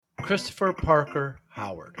Christopher Parker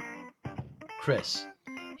Howard. Chris.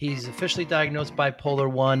 He's officially diagnosed bipolar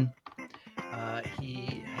 1.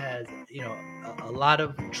 He has, a lot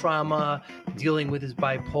of trauma dealing with his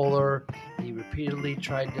bipolar. He repeatedly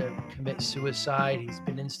tried to commit suicide. He's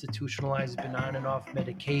been institutionalized, been on and off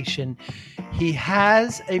medication. He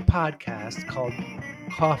has a podcast called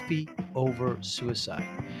Coffee Over Suicide,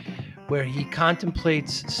 where he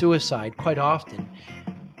contemplates suicide quite often,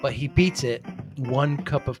 but he beats it one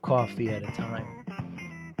cup of coffee at a time.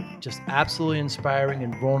 Just absolutely inspiring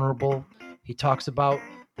and vulnerable. He talks about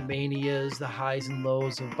the manias, the highs and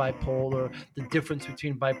lows of bipolar, the difference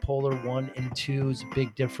between bipolar 1 and 2 is a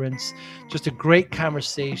big difference. Just a great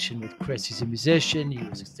conversation with Chris. He's a musician. He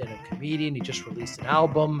was a stand-up comedian. He just released an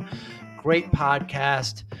album. Great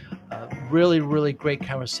podcast. Really, really great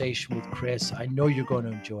conversation with Chris. I know you're going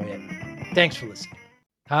to enjoy it. Thanks for listening.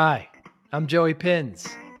 Hi, I'm Joey Pins.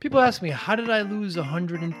 People ask me, how did I lose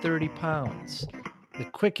 130 pounds? The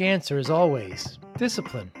quick answer is always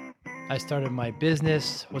discipline. I started my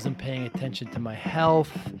business, wasn't paying attention to my health,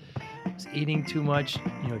 was eating too much,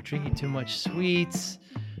 drinking too much sweets.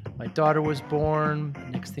 My daughter was born.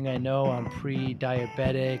 Next thing I know, I'm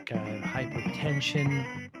pre-diabetic, I have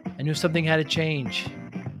hypertension. I knew something had to change.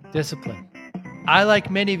 Discipline. I, like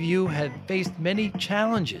many of you, have faced many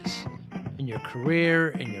challenges in your career,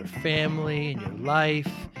 in your family, in your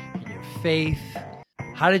life, in your faith.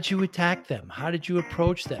 How did you attack them? How did you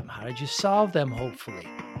approach them? How did you solve them, hopefully?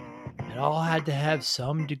 It all had to have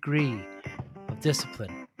some degree of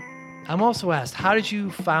discipline. I'm also asked, how did you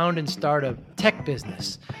found and start a tech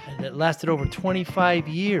business that lasted over 25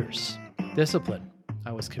 years? Discipline.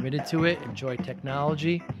 I was committed to it, enjoyed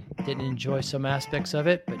technology, didn't enjoy some aspects of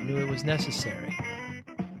it, but knew it was necessary.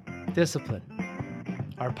 Discipline.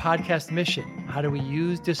 Our podcast mission, how do we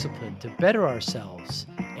use discipline to better ourselves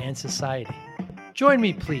and society? Join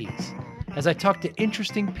me, please, as I talk to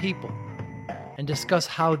interesting people and discuss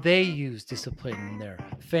how they use discipline in their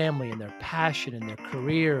family and their passion and their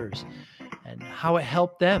careers and how it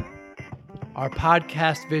helped them. Our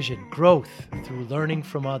podcast vision, growth through learning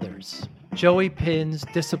from others. Joey Pins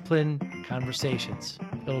Discipline Conversations.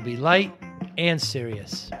 It'll be light and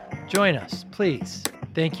serious. Join us, please.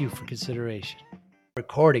 Thank you for consideration.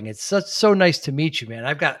 Recording. It's so nice to meet you, man.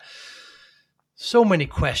 I've got so many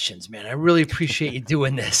questions, man. I really appreciate you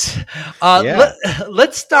doing this.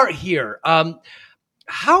 Let's start here.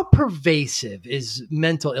 How pervasive is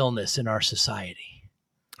mental illness in our society?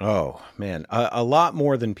 Oh, man, a lot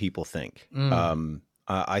more than people think.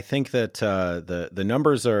 I think that the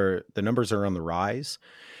numbers are on the rise.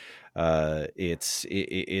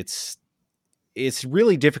 It's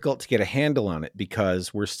really difficult to get a handle on it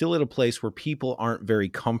because we're still at a place where people aren't very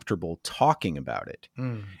comfortable talking about it.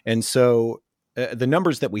 And so the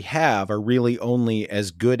numbers that we have are really only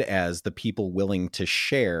as good as the people willing to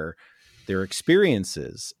share their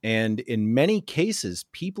experiences. And in many cases,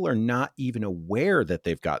 people are not even aware that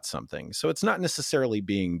they've got something. So it's not necessarily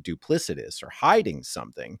being duplicitous or hiding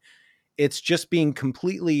something. It's just being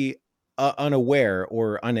completely unaware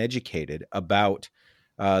or uneducated about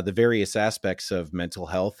the various aspects of mental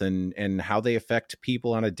health and how they affect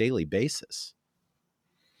people on a daily basis.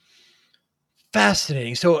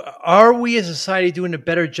 Fascinating. So are we as a society doing a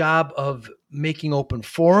better job of making open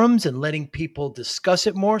forums and letting people discuss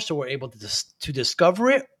it more so we're able to discover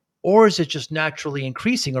it? Or is it just naturally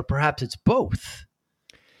increasing, or perhaps it's both?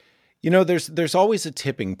 There's always a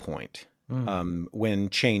tipping point when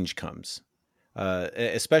change comes,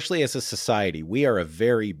 especially as a society. We are a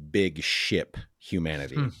very big ship,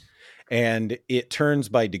 humanity, and it turns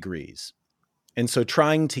by degrees. And so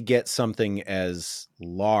trying to get something as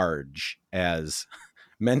large as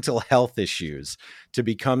mental health issues to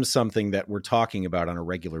become something that we're talking about on a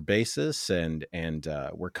regular basis and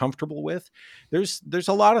we're comfortable with, there's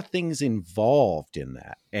a lot of things involved in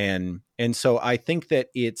that. And so I think that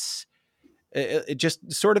it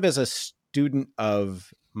just sort of as a student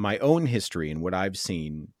of my own history and what I've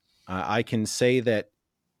seen, I can say that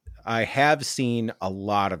I have seen a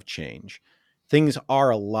lot of change. Things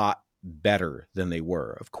are a lot better than they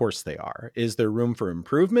were. Of course they are. Is there room for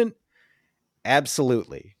improvement?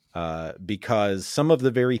 Absolutely. Because some of the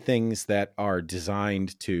very things that are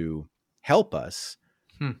designed to help us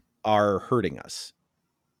are hurting us.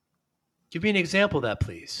 Give me an example of that,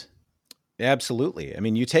 please. Absolutely. I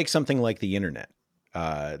mean, you take something like the internet.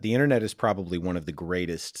 The internet is probably one of the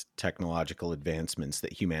greatest technological advancements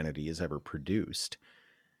that humanity has ever produced.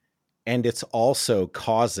 And it's also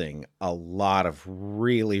causing a lot of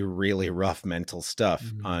really, really rough mental stuff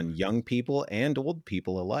on young people and old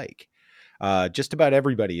people alike. Just about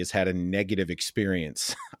everybody has had a negative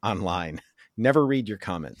experience online Never read your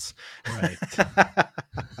comments. Right.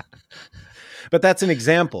 But that's an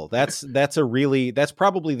example. That's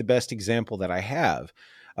probably the best example that I have.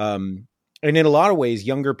 And in a lot of ways,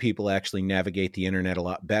 younger people actually navigate the internet a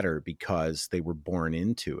lot better because they were born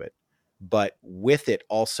into it. But with it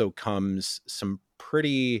also comes some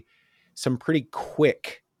pretty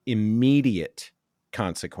quick, immediate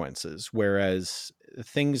consequences, whereas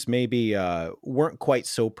things maybe weren't quite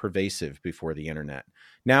so pervasive before the internet.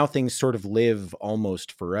 Now things sort of live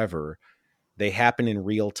almost forever. They happen in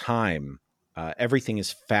real time. Everything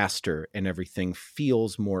is faster and everything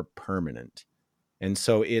feels more permanent. And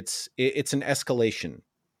so it's an escalation.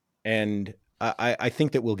 And I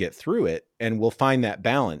think that we'll get through it and we'll find that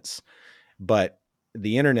balance. But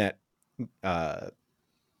the internet,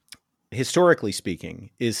 historically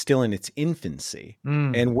speaking, is still in its infancy.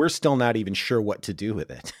 And we're still not even sure what to do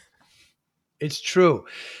with it. It's true.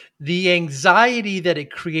 The anxiety that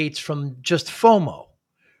it creates from just FOMO.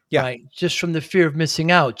 Yeah. Right. Just from the fear of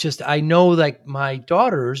missing out. I know like my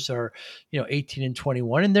daughters are, 18 and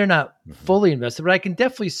 21 and they're not fully invested, but I can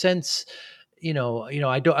definitely sense, I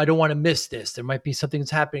don't want to miss this. There might be something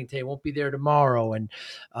that's happening today. It won't be there tomorrow. And,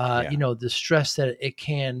 the stress that it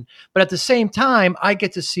can, but at the same time, I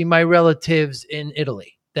get to see my relatives in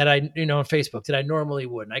Italy that I, on Facebook that I normally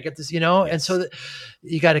wouldn't. I get this, yes. And so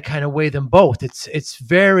you got to kind of weigh them both. It's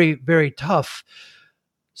very, very tough.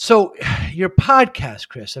 So your podcast,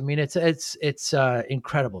 Chris, I mean, it's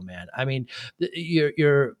incredible, man. I mean,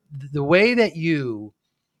 the way that you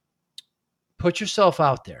put yourself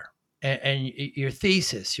out there and your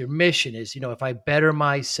thesis, your mission is, if I better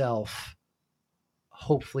myself,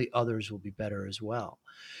 hopefully others will be better as well.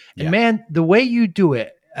 And man, the way you do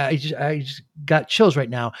it, I just got chills right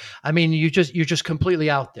now. I mean, you're just completely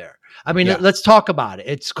out there. I mean, let's talk about it.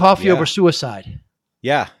 It's coffee over suicide.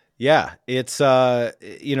 Yeah. Yeah, it's the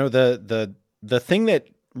thing that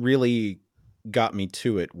really got me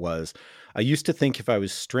to it was I used to think if I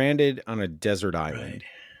was stranded on a desert island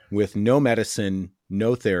with no medicine,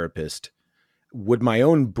 no therapist, would my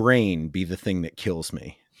own brain be the thing that kills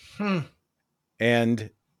me?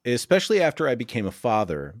 And especially after I became a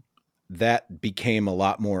father, that became a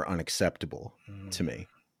lot more unacceptable to me.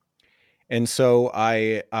 And so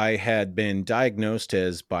I had been diagnosed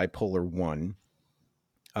as bipolar 1.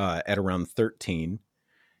 At around 13.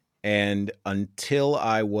 And until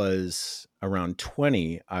I was around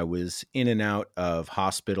 20, I was in and out of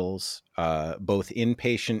hospitals, both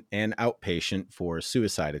inpatient and outpatient for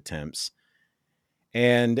suicide attempts,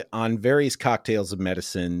 and on various cocktails of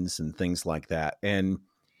medicines and things like that. And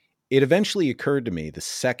it eventually occurred to me the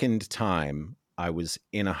second time I was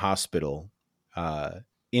in a hospital,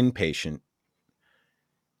 inpatient,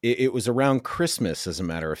 it was around Christmas, as a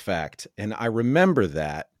matter of fact. And I remember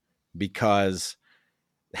that because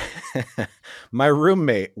my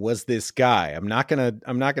roommate was this guy. I'm not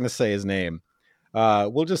gonna say his name.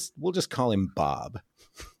 We'll just call him Bob.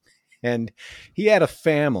 And he had a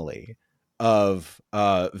family of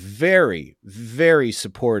very, very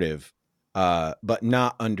supportive, but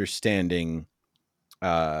not understanding,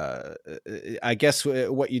 I guess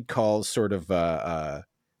what you'd call sort of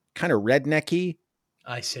kind of rednecky.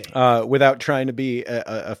 I see. Without trying to be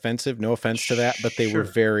offensive, no offense to that, but they were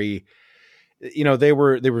very, they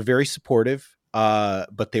were very supportive,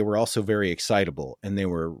 but they were also very excitable, and they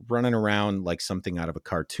were running around like something out of a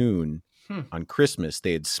cartoon. On Christmas.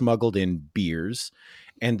 They had smuggled in beers,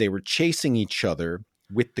 and they were chasing each other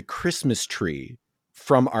with the Christmas tree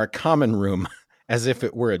from our common room as if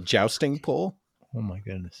it were a jousting pole. Oh my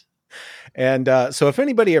goodness. And so if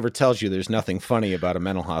anybody ever tells you there's nothing funny about a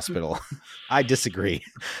mental hospital, I disagree.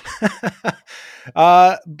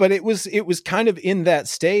 But it was kind of in that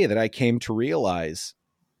stay that I came to realize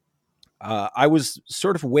I was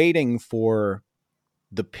sort of waiting for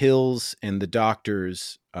the pills and the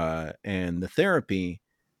doctors and the therapy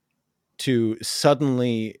to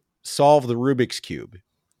suddenly solve the Rubik's Cube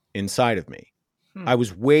inside of me. I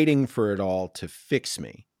was waiting for it all to fix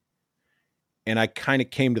me. And I kind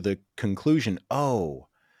of came to the conclusion, I'm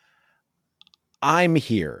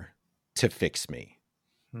here to fix me.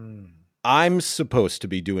 I'm supposed to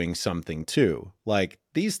be doing something too. Like,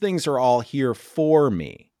 these things are all here for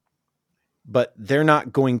me, but they're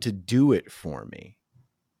not going to do it for me.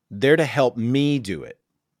 They're to help me do it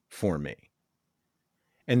for me.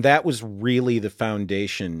 And that was really the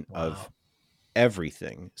foundation of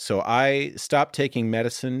everything. So I stopped taking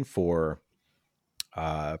medicine for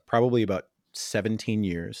probably about 17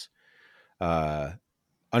 years, under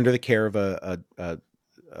the care of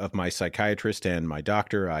of my psychiatrist and my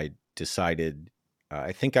doctor. I decided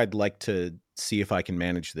I think I'd like to see if I can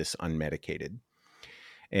manage this unmedicated.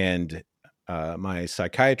 And My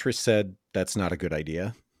psychiatrist said that's not a good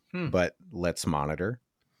idea, but let's monitor.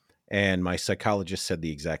 And my psychologist said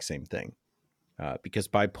the exact same thing, because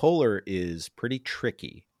bipolar is pretty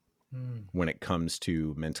tricky when it comes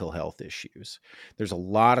to mental health issues. There's a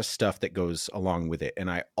lot of stuff that goes along with it. And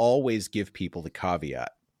I always give people the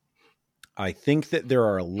caveat. I think that there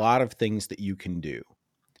are a lot of things that you can do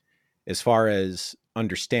as far as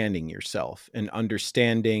understanding yourself and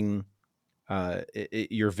understanding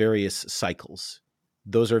your various cycles.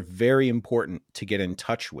 Those are very important to get in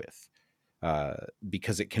touch with,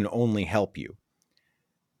 because it can only help you.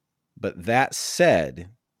 But that said,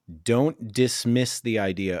 don't dismiss the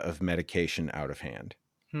idea of medication out of hand.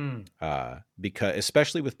 Because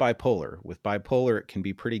especially with bipolar, it can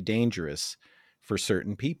be pretty dangerous for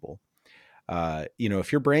certain people.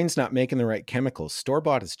 If your brain's not making the right chemicals,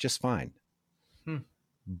 store-bought is just fine.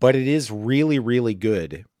 But it is really, really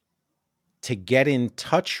good to get in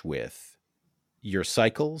touch with your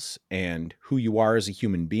cycles and who you are as a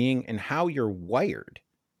human being and how you're wired.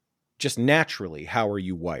 Just naturally, how are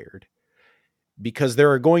you wired? Because there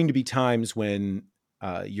are going to be times when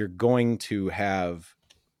you're going to have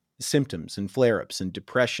symptoms and flare-ups and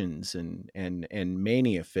depressions and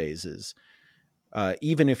mania phases,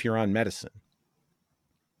 even if you're on medicine.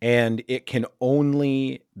 And it can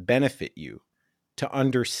only benefit you to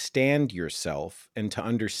understand yourself and to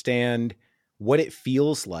understand what it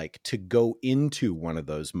feels like to go into one of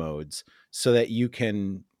those modes so that you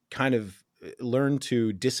can kind of learn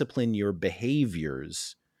to discipline your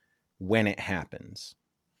behaviors when it happens.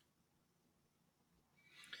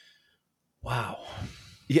 Wow.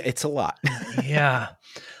 Yeah, it's a lot. Yeah.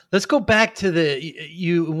 Let's go back to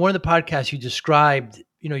in one of the podcasts you described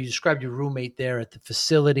your roommate there at the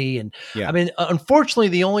facility. And yeah. I mean, unfortunately,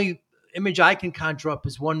 the only image I can conjure up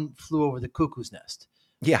is One Flew Over the Cuckoo's Nest.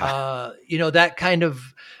 Yeah. That kind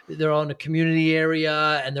of, they're all in a community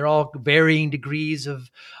area and they're all varying degrees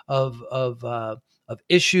of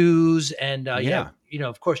issues. And,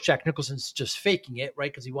 of course, Jack Nicholson's just faking it,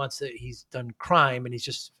 right? Because he's done crime and he's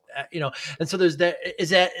just, and so there's that.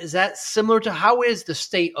 Is that similar to how is the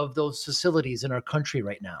state of those facilities in our country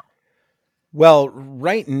right now? Well,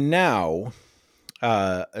 right now,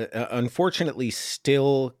 unfortunately,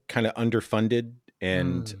 still kind of underfunded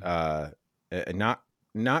and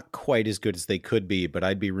not quite as good as they could be. But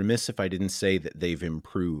I'd be remiss if I didn't say that they've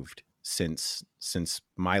improved since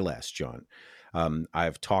my last jaunt.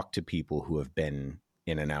 I've talked to people who have been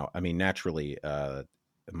in and out. I mean, naturally,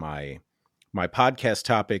 my podcast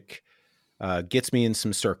topic gets me in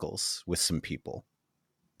some circles with some people.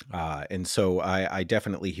 And so I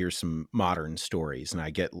definitely hear some modern stories, and I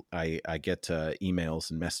get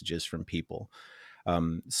emails and messages from people.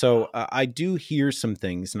 So I do hear some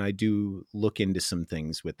things, and I do look into some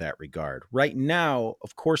things with that regard. Right now,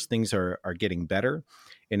 of course, things are getting better,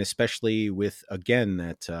 and especially with, again,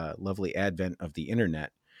 that lovely advent of the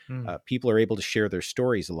internet, people are able to share their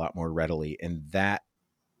stories a lot more readily, and that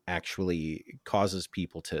actually causes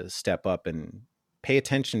people to step up and pay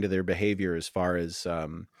attention to their behavior as far as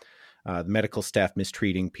the medical staff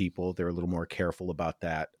mistreating people. They're a little more careful about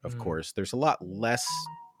that. Of course, there's a lot less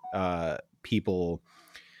people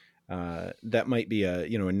that might be a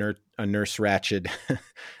nurse ratchet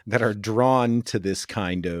that are drawn to this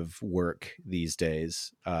kind of work these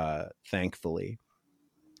days, thankfully.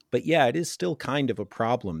 But yeah, it is still kind of a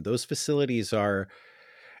problem. Those facilities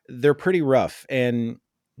they're pretty rough. And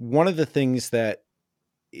one of the things that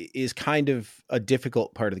is kind of a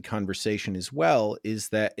difficult part of the conversation as well is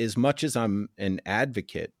that as much as I'm an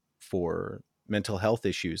advocate for mental health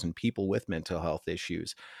issues and people with mental health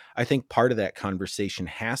issues, I think part of that conversation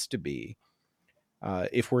has to be,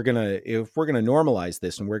 if we're gonna normalize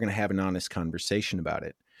this and we're gonna have an honest conversation about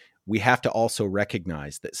it, we have to also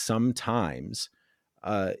recognize that sometimes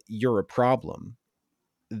you're a problem.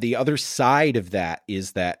 The other side of that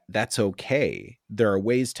is that that's okay. There are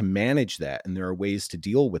ways to manage that, and there are ways to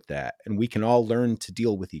deal with that, and we can all learn to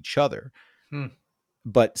deal with each other.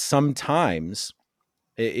 But sometimes,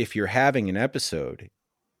 if you're having an episode,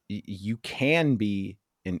 you can be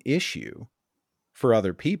an issue for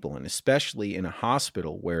other people, and especially in a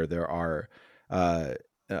hospital where there are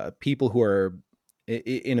people who are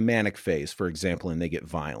in a manic phase, for example, and they get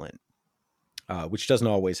violent. Which doesn't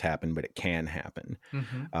always happen, but it can happen.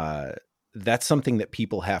 That's something that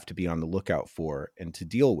people have to be on the lookout for and to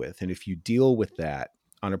deal with. And if you deal with that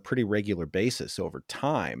on a pretty regular basis over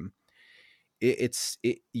time,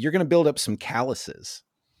 you're going to build up some calluses,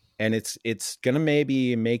 and it's going to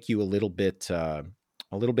maybe make you a little bit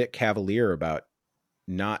cavalier about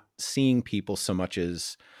not seeing people so much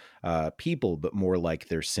as people, but more like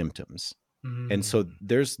their symptoms. And so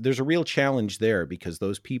there's a real challenge there because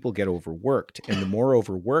those people get overworked, and the more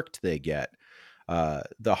overworked they get,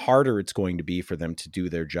 the harder it's going to be for them to do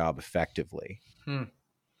their job effectively.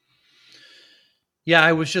 Yeah,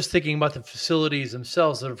 I was just thinking about the facilities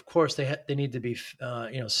themselves. That of course they need to be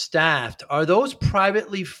staffed. Are those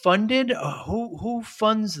privately funded? Who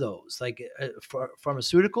funds those? Like for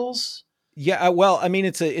pharmaceuticals? Yeah, well, I mean,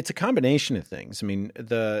 it's a combination of things. I mean,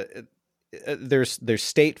 there's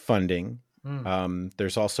state funding.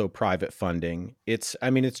 There's also private funding. It's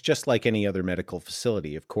just like any other medical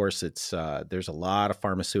facility. Of course, there's a lot of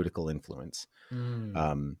pharmaceutical influence,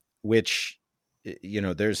 which,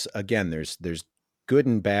 there's good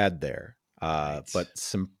and bad there, right. But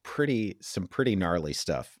some pretty gnarly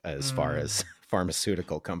stuff as far as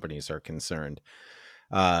pharmaceutical companies are concerned.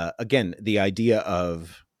 Again, the idea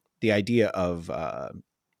of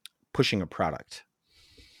pushing a product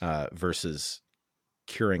versus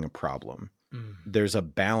curing a problem. There's a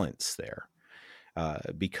balance there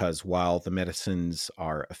because while the medicines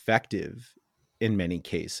are effective in many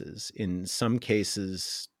cases, in some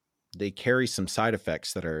cases they carry some side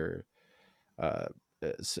effects that are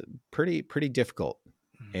pretty difficult,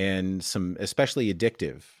 and some especially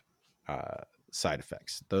addictive side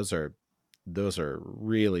effects. Those are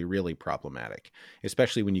really, really problematic,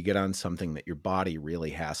 especially when you get on something that your body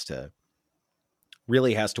really has to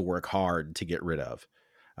work hard to get rid of.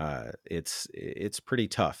 It's pretty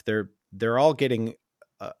tough. They're all getting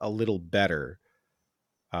a little better,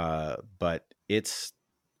 but it's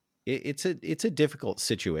a difficult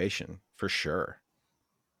situation for sure.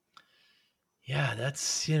 Yeah,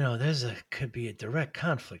 that's could be a direct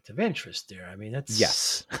conflict of interest there. I mean, that's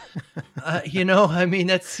yes.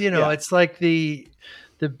 It's like the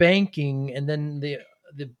banking and then the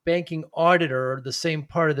banking auditor are the same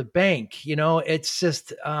part of the bank. It's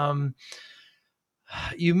just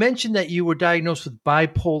you mentioned that you were diagnosed with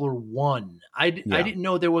bipolar 1. I didn't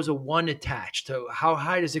know there was a 1 attached. So how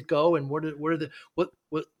high does it go, and what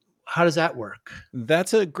how does that work?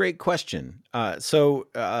 That's a great question. So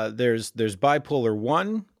there's bipolar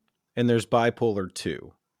 1 and there's bipolar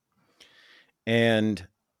 2. And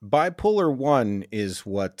bipolar 1 is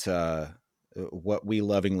what we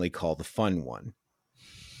lovingly call the fun one,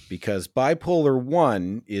 because bipolar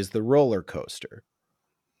 1 is the roller coaster.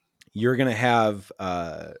 You're going to have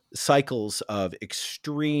cycles of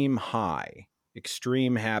extreme high,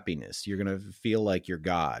 extreme happiness. You're going to feel like you're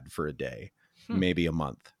God for a day, maybe a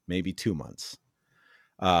month, maybe 2 months.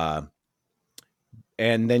 And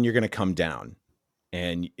then you're going to come down,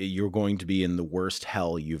 and you're going to be in the worst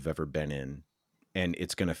hell you've ever been in. And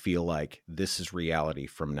it's going to feel like this is reality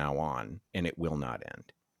from now on, and it will not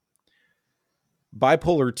end.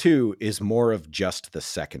 Bipolar 2 is more of just the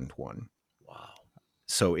second one.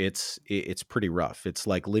 So it's pretty rough. It's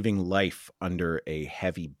like living life under a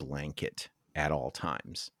heavy blanket at all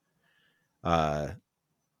times. The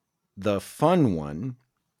fun one,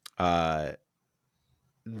 the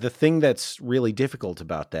thing that's really difficult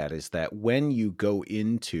about that is that when you go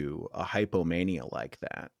into a hypomania like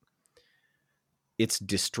that, it's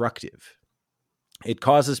destructive. It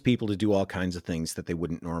causes people to do all kinds of things that they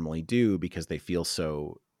wouldn't normally do because they feel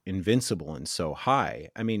so invincible and so high.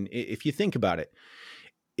 I mean, if you think about it,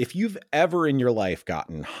 if you've ever in your life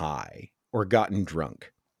gotten high or gotten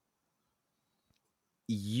drunk,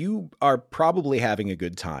 you are probably having a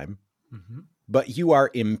good time, but you are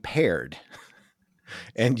impaired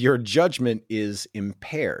and your judgment is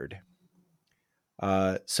impaired.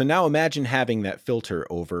 So now imagine having that filter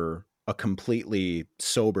over a completely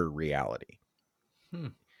sober reality.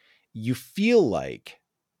 You feel like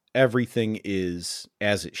everything is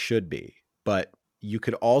as it should be, but you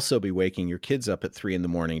could also be waking your kids up at 3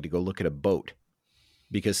 a.m. to go look at a boat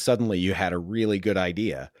because suddenly you had a really good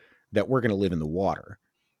idea that we're going to live in the water.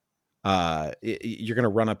 You're going to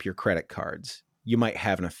run up your credit cards. You might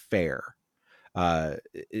have an affair.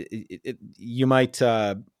 You might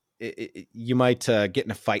get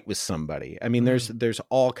in a fight with somebody. I mean, there's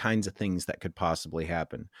all kinds of things that could possibly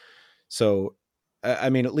happen. So,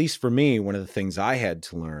 I mean, at least for me, one of the things I had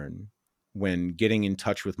to learn when getting in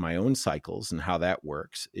touch with my own cycles and how that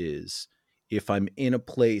works is if I'm in a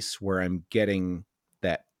place where I'm getting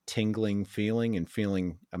that tingling feeling and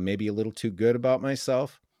feeling maybe a little too good about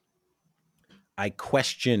myself, I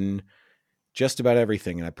question just about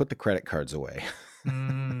everything and I put the credit cards away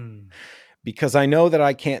because I know that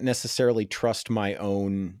I can't necessarily trust my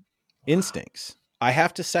own instincts. I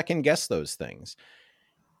have to second guess those things.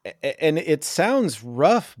 And it sounds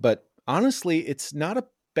rough, but honestly, it's not a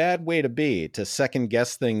bad way to be, to second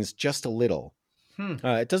guess things just a little.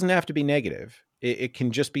 It doesn't have to be negative. It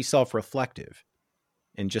can just be self-reflective.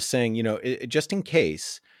 and just saying, just in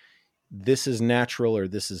case this is natural or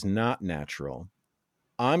this is not natural,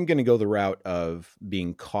 I'm going to go the route of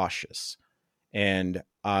being cautious, and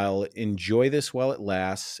I'll enjoy this while it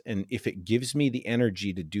lasts. And if it gives me the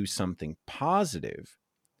energy to do something positive,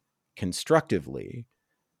 constructively,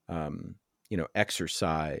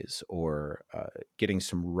 exercise or getting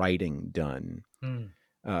some writing done,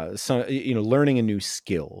 learning a new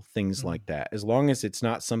skill, things like that. As long as it's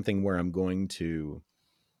not something where I'm going to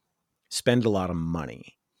spend a lot of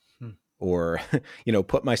money or,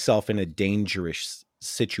 put myself in a dangerous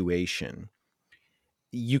situation,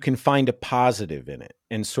 you can find a positive in it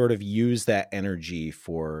and sort of use that energy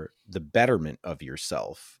for the betterment of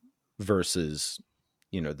yourself versus,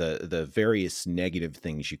 the various negative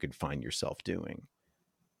things you could find yourself doing.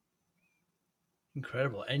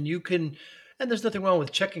 Incredible. And there's nothing wrong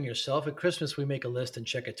with checking yourself. At Christmas, we make a list and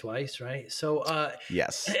check it twice, right? So,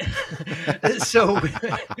 yes. So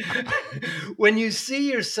when you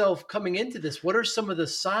see yourself coming into this, what are some of the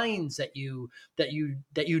signs that you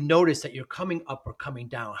notice that you're coming up or coming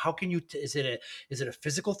down? How can you, is it a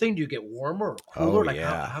physical thing? Do you get warmer or cooler?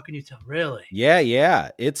 How can you tell? Really? Yeah.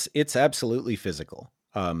 It's absolutely physical.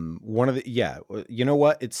 You know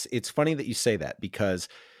what? It's funny that you say that because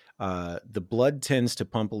the blood tends to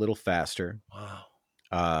pump a little faster.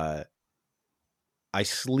 Wow. I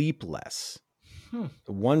sleep less.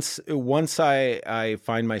 Once I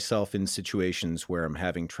find myself in situations where I'm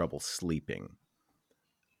having trouble sleeping,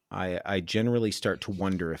 I generally start to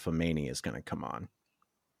wonder if a mania is going to come on.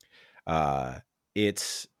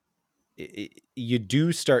 You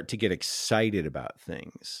do start to get excited about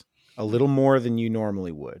things a little more than you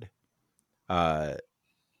normally would.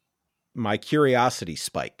 My curiosity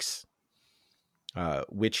spikes,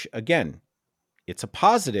 which again, it's a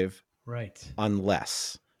positive, right?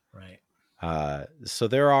 Unless, right. So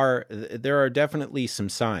there are definitely some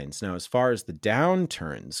signs. Now, as far as the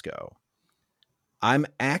downturns go, I'm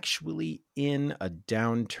actually in a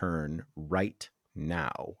downturn right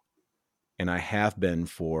now, and I have been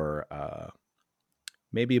for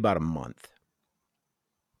maybe about a month.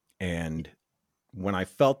 And when I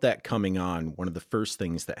felt that coming on, one of the first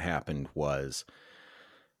things that happened was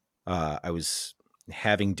I was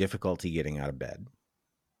having difficulty getting out of bed.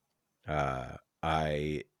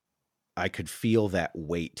 I could feel that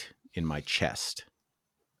weight in my chest,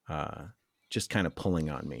 just kind of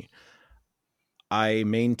pulling on me. I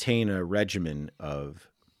maintain a regimen of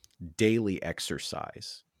daily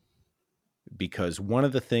exercise because one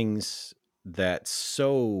of the things that's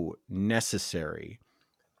so necessary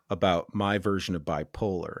about my version of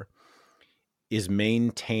bipolar is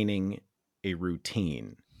maintaining a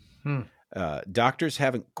routine. Doctors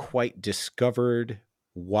haven't quite discovered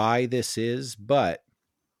why this is, but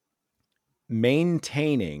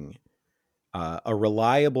maintaining a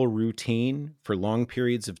reliable routine for long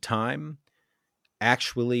periods of time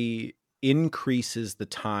actually increases the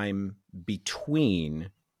time between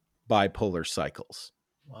bipolar cycles.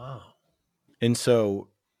 Wow. And so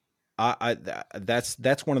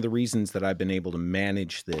that's one of the reasons that I've been able to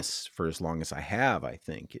manage this for as long as I have, I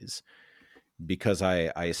think, is because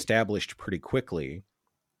I established pretty quickly,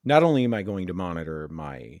 not only am I going to monitor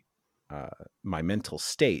my mental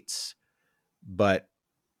states, but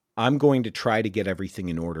I'm going to try to get everything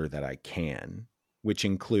in order that I can, which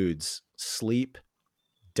includes sleep,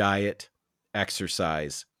 diet,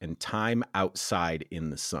 exercise, and time outside in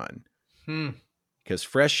the sun. Because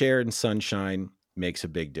fresh air and sunshine makes a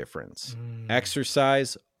big difference.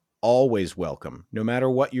 Exercise, always welcome. No matter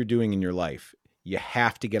what you're doing in your life, you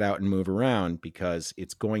have to get out and move around because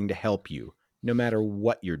it's going to help you no matter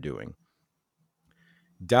what you're doing.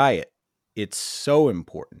 Diet, it's so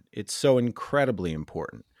important. It's so incredibly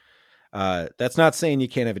important. That's not saying you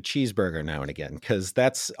can't have a cheeseburger now and again, because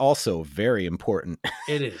that's also very important.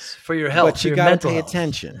 It is for your health. But you got to pay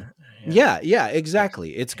attention. Yeah,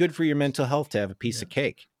 exactly. It's good for your mental health to have a piece of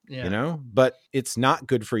cake, but it's not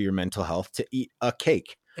good for your mental health to eat a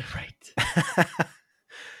cake. Right.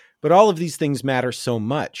 But all of these things matter so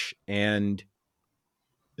much. And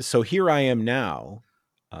so here I am now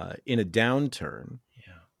in a downturn,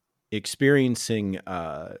 experiencing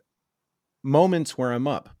moments where I'm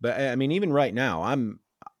up. But I mean, even right now,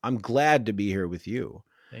 I'm glad to be here with you.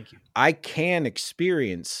 Thank you. I can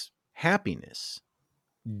experience happiness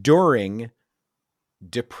during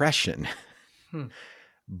depression,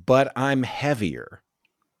 but I'm heavier.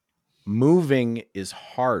 Moving is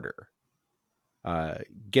harder.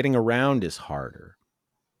 Getting around is harder.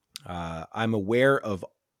 I'm aware of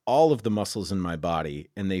all of the muscles in my body,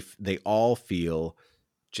 and they all feel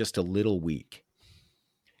just a little weak.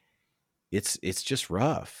 it's just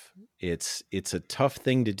rough. It's a tough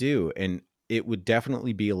thing to do, and it would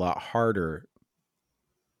definitely be a lot harder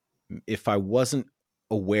if I wasn't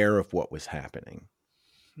aware of what was happening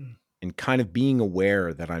and kind of being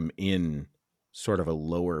aware that I'm in sort of a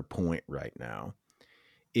lower point right now.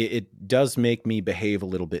 It does make me behave a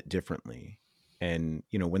little bit differently. And,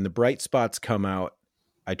 you know, when the bright spots come out,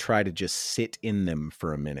 I try to just sit in them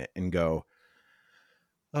for a minute and go,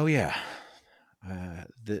 oh yeah,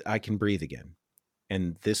 I can breathe again.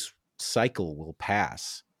 And this cycle will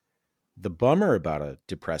pass. The bummer about a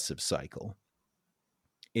depressive cycle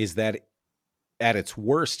is that at its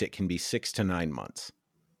worst, it can be 6 to 9 months.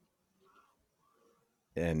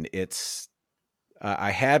 And it's,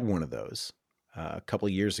 I had one of those a couple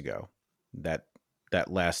of years ago that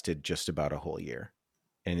lasted just about a whole year.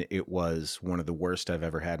 And it was one of the worst I've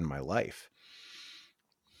ever had in my life.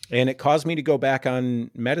 And it caused me to go back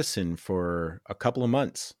on medicine for a couple of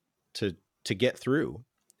months to get through.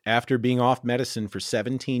 After being off medicine for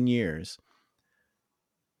 17 years,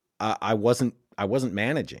 I wasn't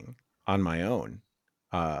managing on my own.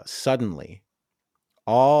 Suddenly,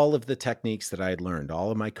 all of the techniques that I had learned,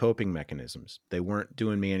 all of my coping mechanisms, they weren't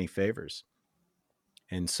doing me any favors.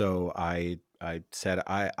 And so I said,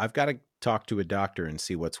 I've got to talk to a doctor and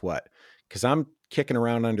see what's what, because I'm kicking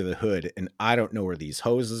around under the hood and I don't know where these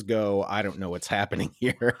hoses go. I don't know what's happening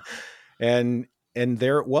here. And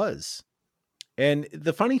there it was. And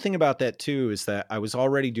the funny thing about that too is that I was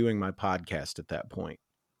already doing my podcast at that point.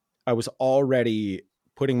 I was already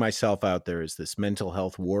putting myself out there as this mental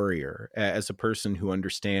health warrior, as a person who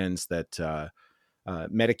understands that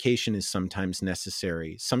medication is sometimes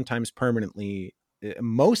necessary, sometimes permanently,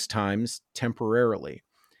 most times temporarily.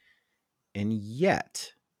 And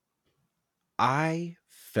yet I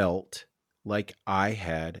felt like I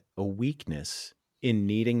had a weakness in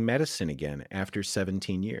needing medicine again after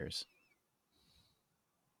 17 years.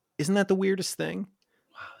 Isn't that the weirdest thing?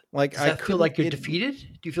 Like, does that feel like you're defeated?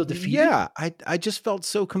 Do you feel defeated? Yeah, I just felt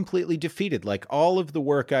so completely defeated. Like all of the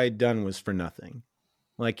work I had done was for nothing.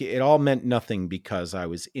 Like it all meant nothing because I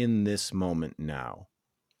was in this moment now.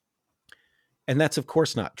 And that's of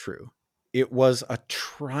course not true. It was a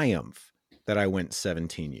triumph that I went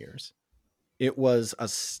 17 years. It was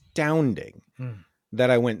astounding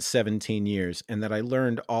that I went 17 years and that I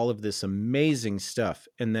learned all of this amazing stuff.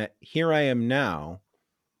 And that here I am now,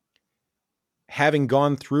 having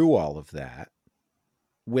gone through all of that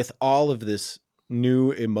with all of this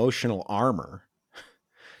new emotional armor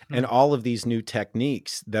and all of these new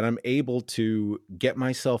techniques, that I'm able to get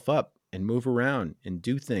myself up and move around and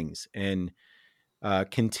do things and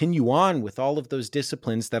continue on with all of those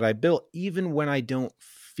disciplines that I built, even when I don't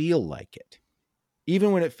feel like it,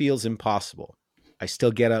 even when it feels impossible. I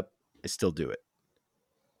still get up, I still do it.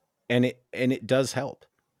 And it does help.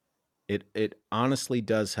 It honestly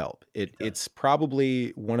does help. It's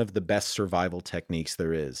probably one of the best survival techniques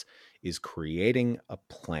there is creating a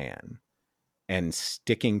plan and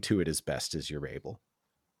sticking to it as best as you're able.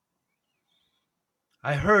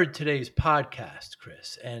 I heard today's podcast,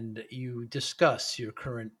 Chris, and you discuss your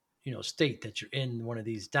current, state that you're in, one of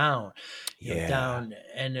these down, down,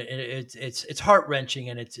 and it's heart-wrenching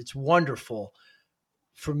and it's wonderful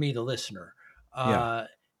for me, the listener.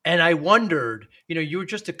 And I wondered, you were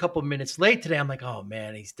just a couple minutes late today. I'm like, oh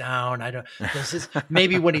man, he's down.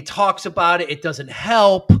 Maybe when he talks about it, it doesn't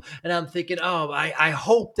help. And I'm thinking, I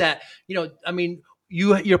hope that,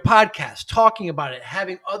 your podcast, talking about it,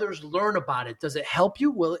 having others learn about it, does it help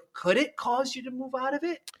you? Could it cause you to move out of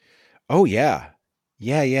it? Oh yeah.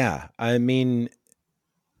 Yeah. I mean,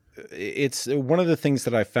 it's one of the things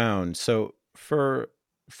that I found. So for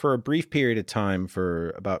a brief period of time, for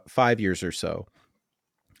about 5 years or so,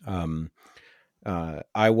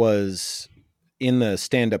 I was in the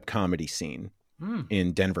stand-up comedy scene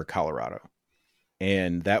in Denver, Colorado.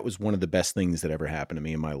 And that was one of the best things that ever happened to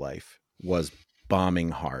me in my life, was bombing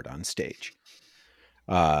hard on stage.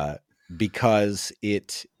 Because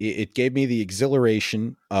it gave me the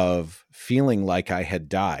exhilaration of feeling like I had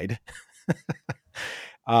died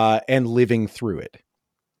and living through it.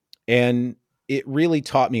 And it really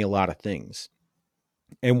taught me a lot of things.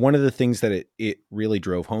 And one of the things that it really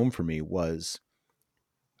drove home for me was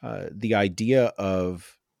the idea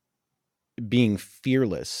of being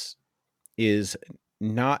fearless is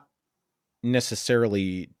not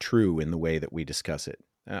necessarily true in the way that we discuss it.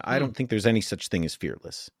 I don't think there's any such thing as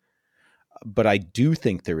fearless, but I do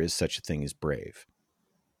think there is such a thing as brave.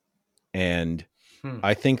 And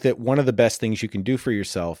I think that one of the best things you can do for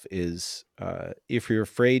yourself is if you're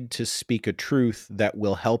afraid to speak a truth that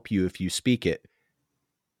will help you if you speak it,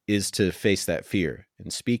 is to face that fear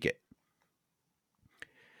and speak it.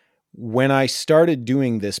 when I started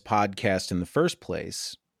doing this podcast in the first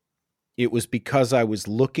place, it was because I was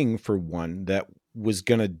looking for one that was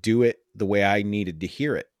going to do it the way I needed to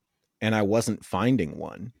hear it. And I wasn't finding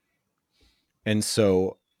one. And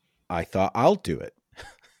so I thought, I'll do it.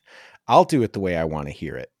 I'll do it the way I want to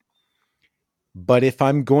hear it. But if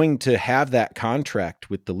I'm going to have that contract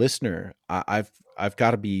with the listener, I've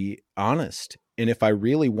got to be honest. And if I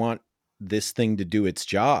really want this thing to do its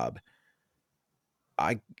job,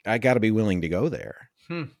 I got to be willing to go there.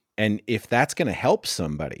 And if that's going to help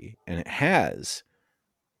somebody, and it has,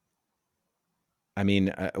 I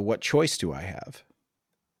mean, what choice do I have?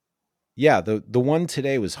 Yeah, the one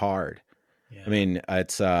today was hard. Yeah. I mean,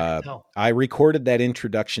 it's I recorded that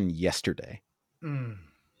introduction yesterday.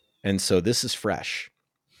 And so this is fresh.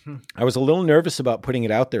 I was a little nervous about putting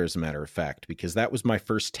it out there, as a matter of fact, because that was my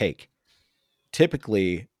first take.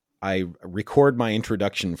 Typically, I record my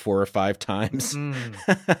introduction 4 or 5 times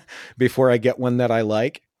before I get one that I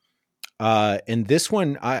like. And this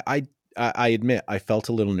one, I admit, I felt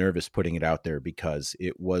a little nervous putting it out there because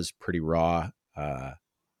it was pretty raw.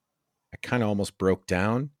 I kind of almost broke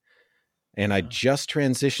down, and I just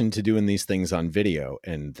transitioned to doing these things on video.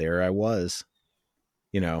 And there I was,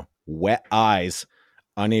 wet eyes,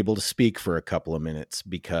 unable to speak for a couple of minutes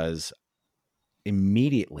because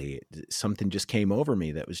immediately something just came over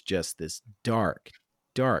me that was just this dark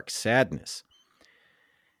sadness.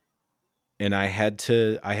 And I had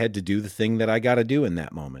to do the thing that I got to do in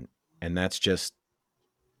that moment. And that's just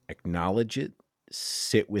acknowledge it,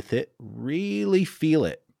 sit with it, really feel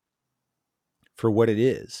it for what it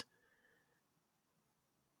is.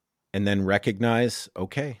 And then recognize,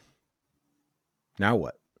 okay, now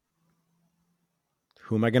what?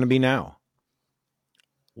 Who am I going to be now?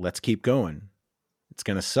 Let's keep going. It's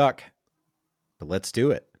going to suck, but let's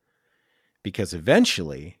do it. Because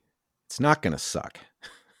eventually, it's not going to suck.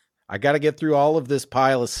 I got to get through all of this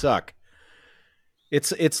pile of suck.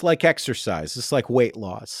 It's like exercise. It's like weight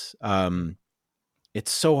loss.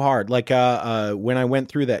 It's so hard. Like when I went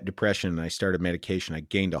through that depression and I started medication, I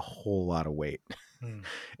gained a whole lot of weight.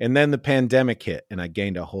 And then the pandemic hit and I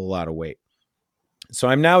gained a whole lot of weight. So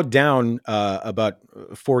I'm now down about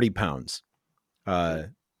 40 pounds. I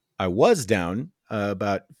was down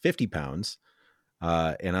about 50 pounds,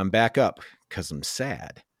 and I'm back up because I'm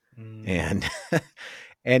sad. And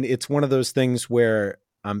and it's one of those things where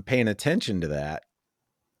I'm paying attention to that.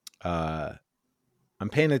 I'm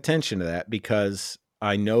paying attention to that because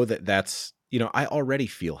I know that that's, I already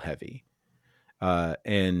feel heavy.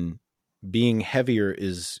 And being heavier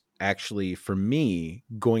is actually, for me,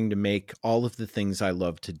 going to make all of the things I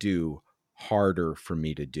love to do harder for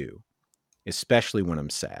me to do, especially when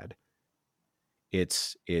I'm sad.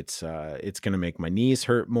 It's going to make my knees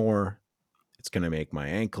hurt more. It's going to make my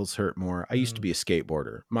ankles hurt more. I used to be a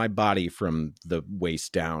skateboarder. My body from the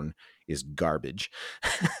waist down is garbage.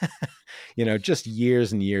 Just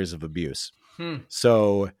years and years of abuse.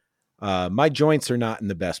 So my joints are not in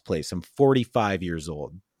the best place. I'm 45 years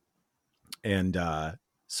old. And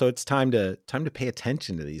so it's time to pay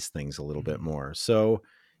attention to these things a little bit more. So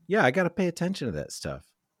yeah, I got to pay attention to that stuff.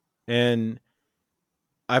 And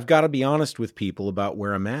I've got to be honest with people about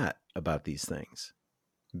where I'm at about these things,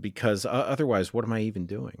 because otherwise, what am I even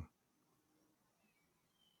doing?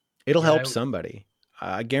 It'll help somebody.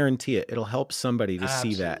 I guarantee it. It'll help somebody to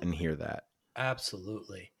see that and hear that.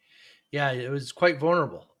 Absolutely. Yeah, it was quite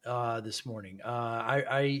vulnerable this morning.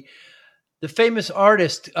 The famous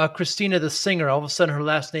artist, Christina the singer, all of a sudden her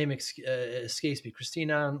last name escapes me.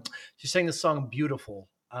 Christina, she sang the song Beautiful.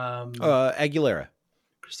 Aguilera.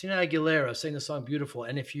 Christina Aguilera sang the song Beautiful.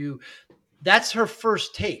 And that's her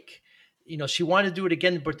first take. She wanted to do it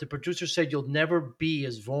again, but the producer said, you'll never be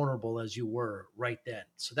as vulnerable as you were right then.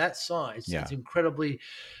 So that song, it's incredibly,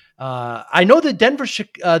 I know the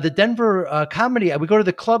Denver comedy, we go to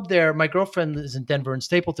the club there. My girlfriend is in Denver in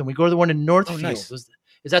Stapleton. We go to the one in Northfield. Nice.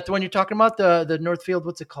 Is that the one you're talking about? The Northfield,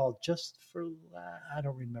 what's it called? I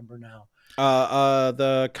don't remember now.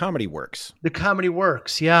 The Comedy Works. The Comedy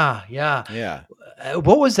Works. Yeah.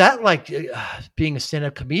 What was that like being a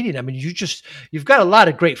stand-up comedian? I mean, you've got a lot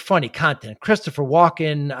of great funny content. Christopher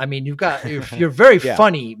Walken. I mean, you're very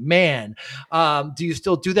funny, man. Do you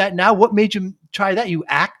still do that now? What made you try that? You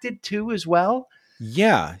acted too as well?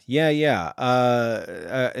 Yeah.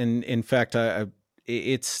 And in fact,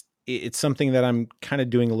 it's something that I'm kind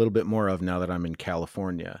of doing a little bit more of now that I'm in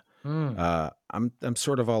California. I'm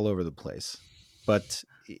sort of all over the place, but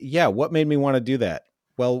yeah, what made me want to do that?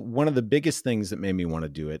 Well, one of the biggest things that made me want to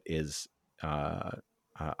do it is,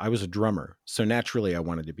 I was a drummer. So naturally I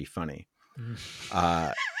wanted to be funny.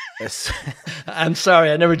 I'm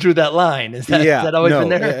sorry, I never drew that line. Is that always been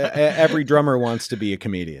there? Every drummer wants to be a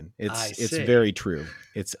comedian. I It's see. very true.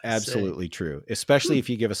 It's absolutely true. Especially if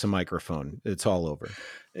you give us a microphone, it's all over.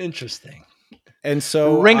 Interesting. And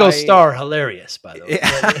so Ringo Starr, hilarious, by the way.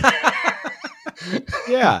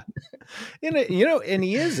 Yeah. And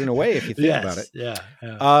he is in a way, if you think about it. Yeah.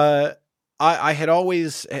 I had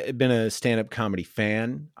always been a stand-up comedy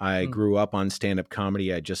fan. I grew up on stand-up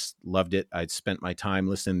comedy. I just loved it. I'd spent my time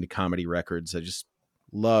listening to comedy records. I just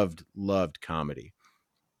loved comedy.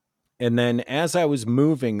 And then as I was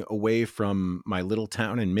moving away from my little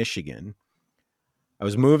town in Michigan, I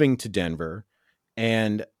was moving to Denver,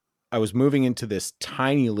 and I was moving into this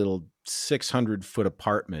tiny little 600-foot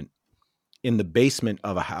apartment in the basement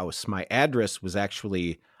of a house. My address was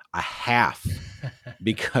actually a half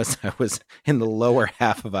because I was in the lower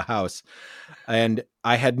half of a house, and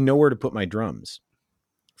I had nowhere to put my drums.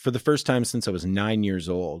 For the first time since I was 9 years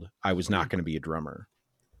old, I was not going to be a drummer.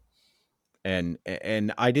 And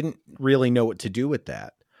I didn't really know what to do with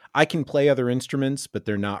that. I can play other instruments, but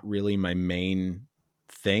they're not really my main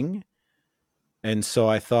thing. And so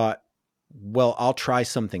I thought, well, I'll try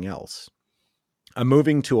something else. I'm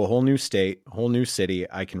moving to a whole new state, whole new city.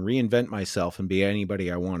 I can reinvent myself and be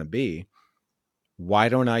anybody I want to be. Why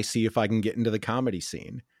don't I see if I can get into the comedy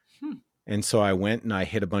scene? And so I went and I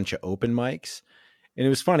hit a bunch of open mics. And it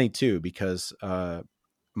was funny too, because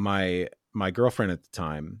my girlfriend at the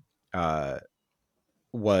time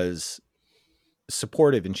was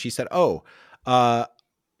supportive, and she said, I'll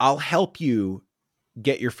help you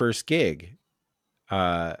get your first gig.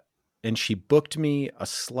 And she booked me a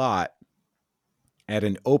slot at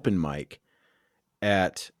an open mic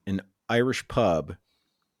at an Irish pub,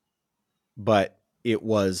 but it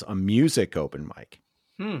was a music open mic,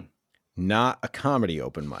 not a comedy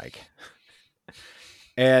open mic.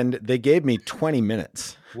 And they gave me 20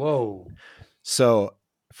 minutes. Whoa. So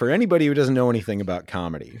for anybody who doesn't know anything about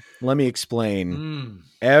comedy, let me explain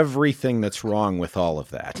everything that's wrong with all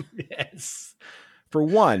of that. Yes. For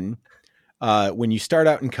one, when you start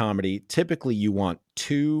out in comedy, typically you want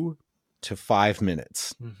 2 to 5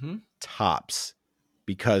 minutes tops,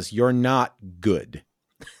 because you're not good.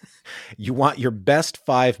 You want your best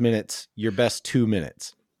 5 minutes, your best 2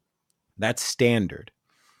 minutes. That's standard.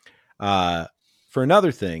 For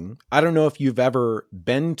another thing, I don't know if you've ever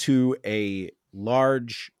been to a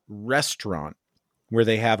large restaurant where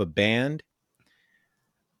they have a band,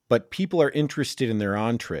 but people are interested in their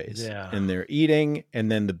entrees and they're eating,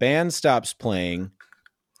 and then the band stops playing,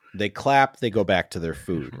 they clap, they go back to their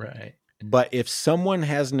food. Right. But if someone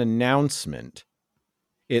has an announcement,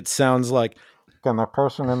 it sounds like, can the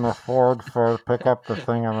person in the Ford pick up the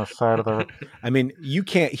thing on the side of the... I mean, you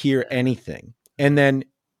can't hear anything. And then,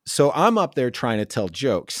 so I'm up there trying to tell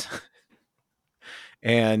jokes.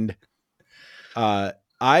 And I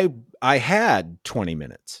had 20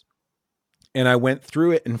 minutes. And I went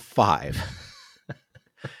through it in 5.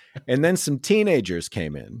 And then some teenagers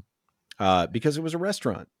came in because it was a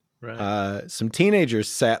restaurant. Right. Some teenagers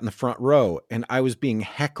sat in the front row, and I was being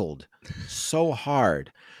heckled so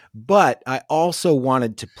hard. But I also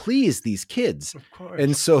wanted to please these kids. Of course.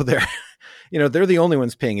 And so they're the only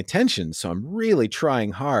ones paying attention. So I'm really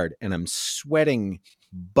trying hard, and I'm sweating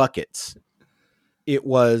buckets. It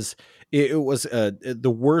was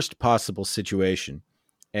the worst possible situation.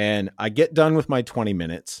 And I get done with my 20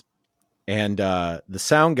 minutes, and the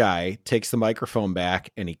sound guy takes the microphone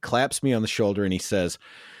back, and he claps me on the shoulder, and he says,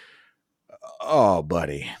 "Oh,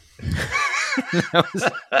 buddy."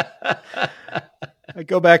 I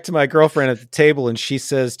go back to my girlfriend at the table, and she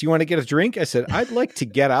says, "Do you want to get a drink?" I said, "I'd like to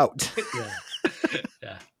get out."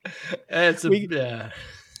 Yeah.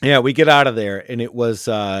 We get out of there, and it was,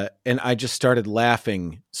 and I just started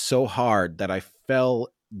laughing so hard that I fell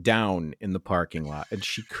down in the parking lot, and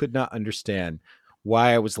she could not understand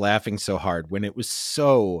why I was laughing so hard when it was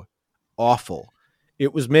so awful.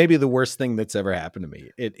 It was maybe the worst thing that's ever happened to me.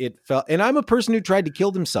 It felt, and I'm a person who tried to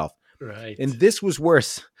kill himself. Right. And this was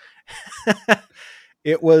worse.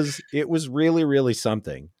 It was really, really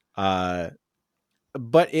something. But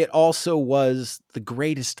it also was the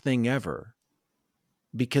greatest thing ever,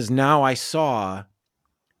 because now I saw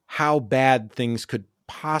how bad things could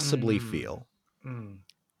possibly feel.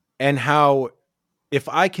 And how, if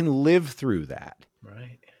I can live through that,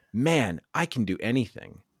 right, man, I can do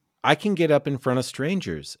anything. I can get up in front of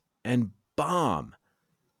strangers and bomb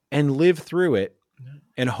and live through it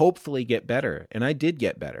and hopefully get better. And I did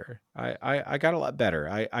get better. I got a lot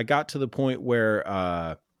better. I got to the point where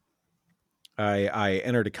I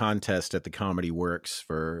entered a contest at the Comedy Works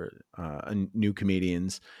for new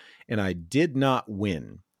comedians, and I did not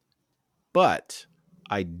win. But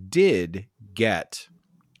I did get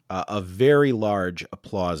a very large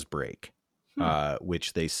applause break,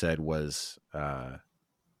 which they said was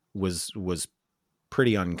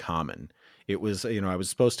pretty uncommon. It was, I was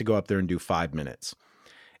supposed to go up there and do 5 minutes,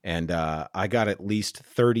 and I got at least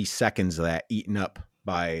 30 seconds of that eaten up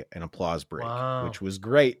by an applause break, which was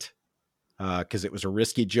great, because it was a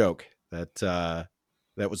risky joke. That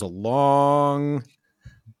was a long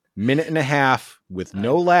minute and a half with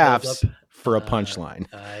no laughs for a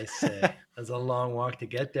punchline. I see. That's a long walk to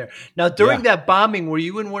get there. Now, during that bombing, were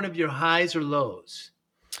you in one of your highs or lows?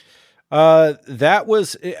 That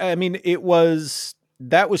was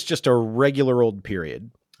just a regular old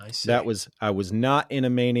period. I see. I was not in a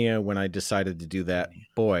mania when I decided to do that.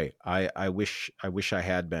 Boy, I wish I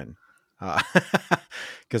had been,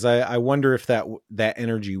 because I wonder if that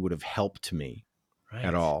energy would have helped me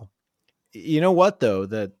at all. You know what though,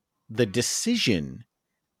 the decision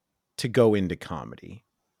to go into comedy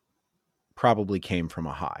probably came from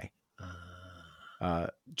a high.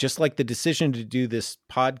 Just like the decision to do this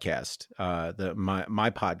podcast, my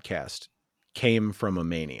podcast came from a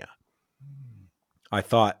mania. I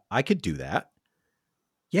thought I could do that.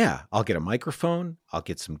 Yeah, I'll get a microphone. I'll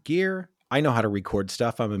get some gear. I know how to record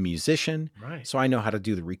stuff. I'm a musician, right? So I know how to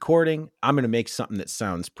do the recording. I'm going to make something that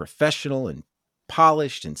sounds professional and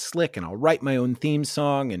polished and slick, and I'll write my own theme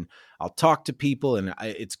song, and I'll talk to people, and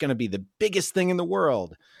it's going to be the biggest thing in the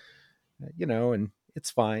world, and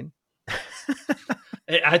it's fine.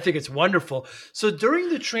 I think it's wonderful. So during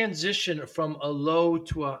the transition from a low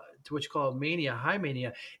to what you call a mania, high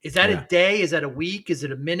mania, is that a day? Is that a week? Is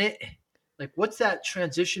it a minute? Like, what's that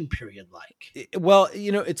transition period like? Well,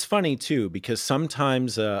 it's funny too, because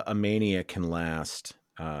sometimes a mania can last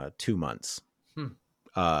 2 months.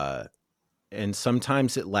 And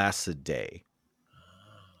sometimes it lasts a day.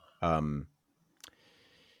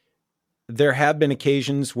 There have been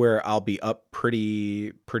occasions where I'll be up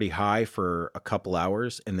pretty high for a couple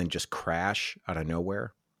hours and then just crash out of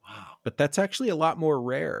nowhere. Wow. But that's actually a lot more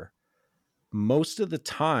rare. Most of the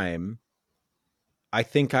time, I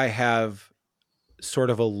think I have sort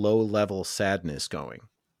of a low-level sadness going.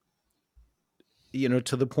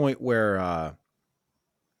 To the point where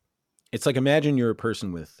it's like, imagine you're a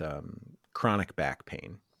person with chronic back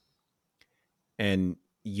pain, and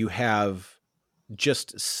you have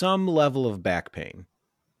just some level of back pain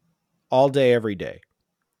all day, every day,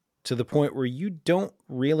 to the point where you don't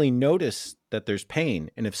really notice that there's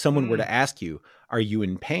pain. And if someone were to ask you, are you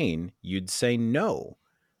in pain? You'd say no,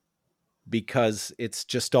 because it's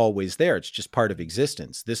just always there. It's just part of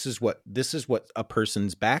existence. This is what a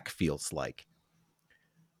person's back feels like.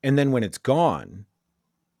 And then when it's gone,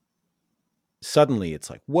 suddenly it's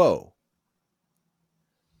like, whoa,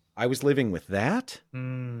 I was living with that?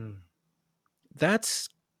 That's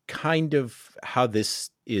kind of how this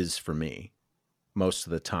is for me most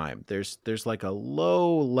of the time. There's like a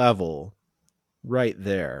low level right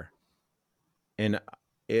there, and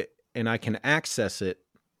I can access it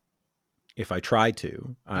if I try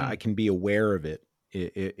to. I can be aware of it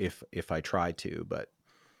if I try to, but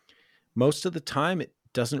most of the time it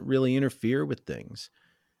doesn't really interfere with things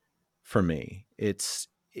for me. It's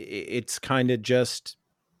kind of just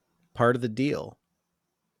part of the deal.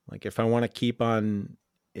 Like, if I want to keep on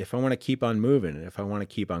moving, and if I want to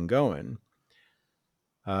keep on going,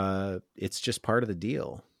 it's just part of the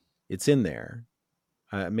deal. It's in there.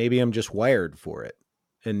 Maybe I'm just wired for it.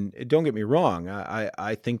 And don't get me wrong.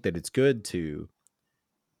 I think that it's good to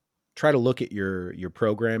try to look at your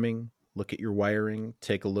programming, look at your wiring,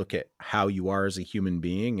 take a look at how you are as a human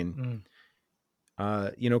being,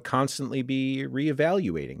 and constantly be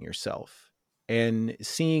reevaluating yourself and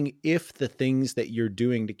seeing if the things that you're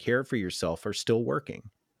doing to care for yourself are still working.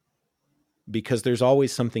 Because there's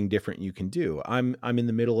always something different you can do. I'm in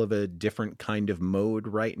the middle of a different kind of mode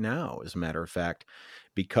right now, as a matter of fact,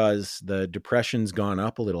 because the depression's gone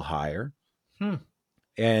up a little higher.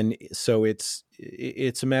 And so it's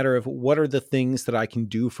a matter of, what are the things that I can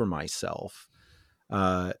do for myself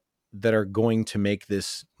that are going to make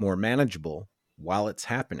this more manageable while it's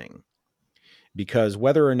happening. Because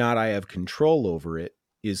whether or not I have control over it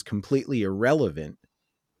is completely irrelevant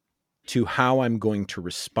to how I'm going to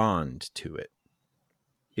respond to it.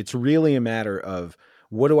 It's really a matter of,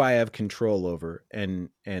 what do I have control over, and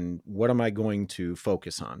what am I going to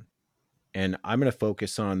focus on? And I'm going to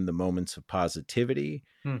focus on the moments of positivity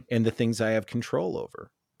and the things I have control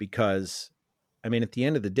over. Because, at the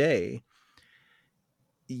end of the day,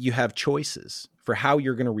 you have choices for how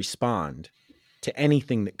you're going to respond to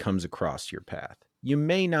anything that comes across your path. You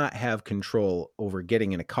may not have control over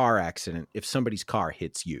getting in a car accident if somebody's car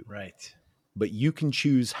hits you. Right. But you can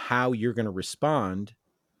choose how you're going to respond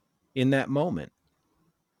in that moment.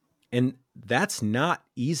 And that's not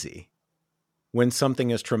easy when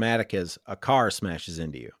something as traumatic as a car smashes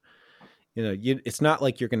into you. It's not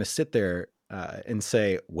like you're going to sit there and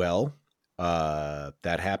say, well,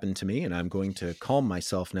 that happened to me and I'm going to calm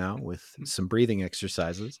myself now with some breathing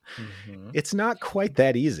exercises. Mm-hmm. It's not quite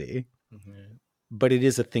that easy, but it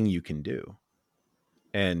is a thing you can do.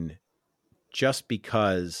 And just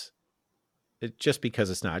because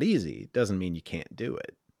it's not easy doesn't mean you can't do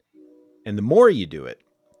it. And the more you do it,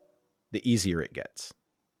 the easier it gets.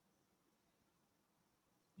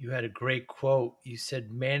 You had a great quote. You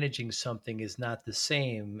said managing something is not the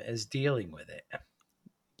same as dealing with it.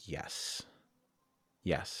 Yes.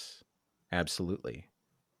 Absolutely.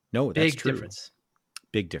 No, that's big true. Difference.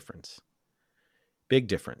 Big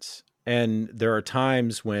difference. And there are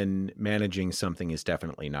times when managing something is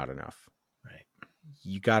definitely not enough. Right.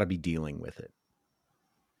 You got to be dealing with it.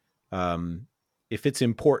 If it's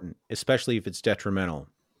important, especially if it's detrimental,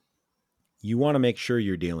 you want to make sure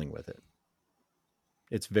you're dealing with it.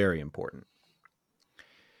 It's very important.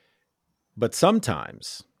 But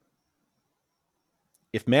sometimes,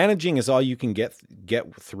 if managing is all you can get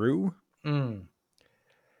through, do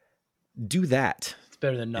that. It's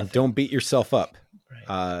better than nothing. And don't beat yourself up.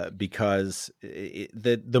 Right. Because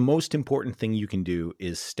the most important thing you can do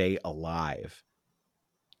is stay alive.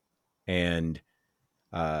 And,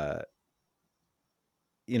 live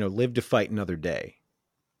to fight another day.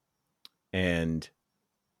 And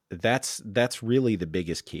that's really the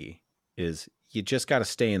biggest key, is you just got to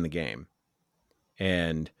stay in the game.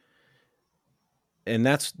 And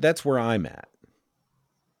that's where I'm at,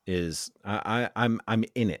 is I'm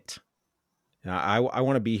in it. I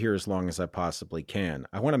want to be here as long as I possibly can.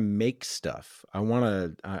 I want to make stuff. I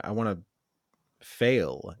want to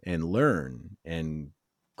fail and learn and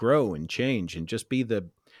grow and change and just be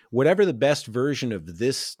whatever the best version of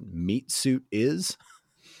this meat suit is.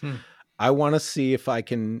 I want to see if I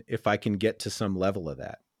can get to some level of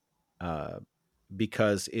that,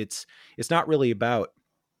 because it's not really about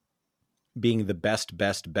being the best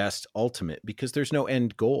ultimate, because there's no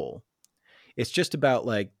end goal. It's just about,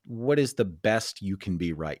 like, what is the best you can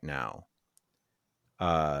be right now?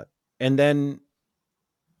 And then,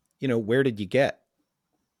 where did you get?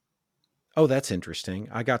 Oh, that's interesting.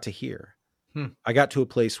 I got to here. I got to a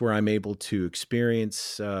place where I'm able to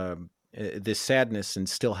experience this sadness and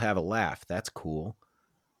still have a laugh. That's cool.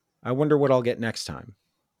 I wonder what I'll get next time.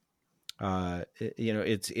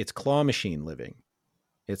 It's claw machine living.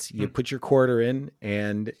 It's you put your quarter in,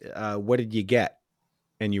 and what did you get?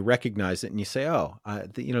 And you recognize it, and you say, "Oh,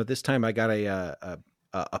 this time I got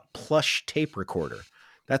a plush tape recorder.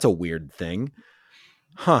 That's a weird thing,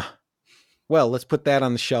 huh? Well, let's put that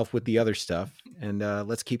on the shelf with the other stuff, and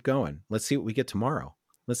let's keep going. Let's see what we get tomorrow.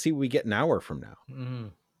 Let's see what we get an hour from now." Mm-hmm.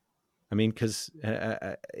 I mean, because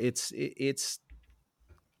it's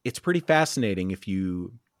pretty fascinating if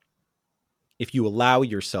you allow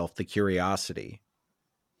yourself the curiosity,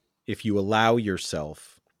 if you allow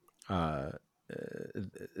yourself that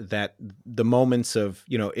the moments of,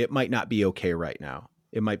 it might not be okay right now.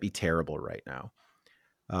 It might be terrible right now.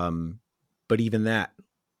 But even that,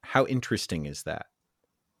 how interesting is that?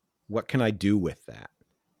 What can I do with that?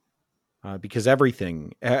 Because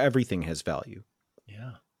everything has value.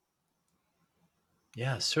 Yeah.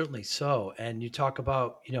 Yeah, certainly so. And you talk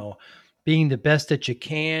about, being the best that you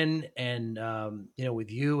can, and,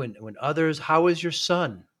 with you and when others. How is your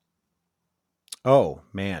son? Oh,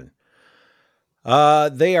 man.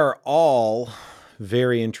 They are all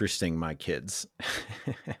very interesting, my kids.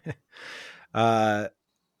 I'll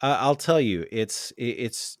tell you, it's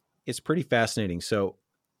pretty fascinating. So,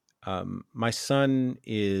 my son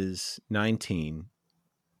is 19,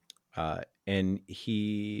 and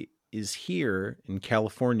he is here in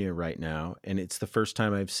California right now, and it's the first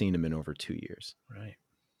time I've seen him in over 2 years. Right.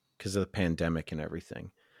 Because of the pandemic and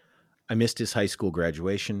everything. I missed his high school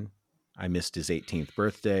graduation. I missed his 18th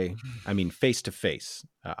birthday. I mean, face to face,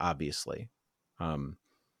 obviously. I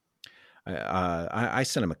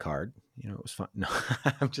sent him a card. It was fun. No,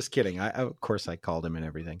 I'm just kidding. Of course, I called him and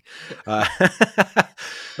everything. I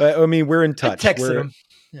mean, we're in touch. I texted him.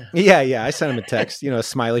 Yeah. I sent him a text. A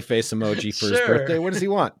smiley face emoji for his birthday. What does he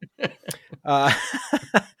want? No,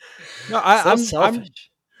 I'm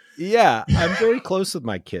selfish. I'm very close with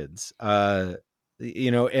my kids. And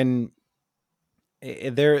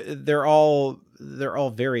they're all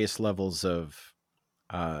various levels of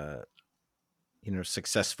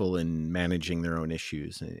successful in managing their own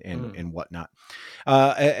issues and whatnot.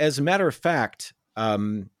 As a matter of fact,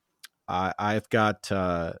 I've got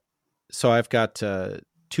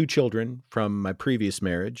 2 children from my previous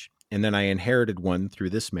marriage and then I inherited one through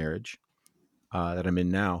this marriage that I'm in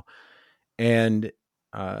now. And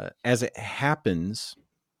as it happens,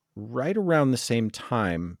 right around the same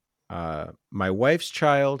time, my wife's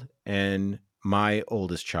child and my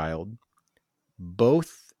oldest child,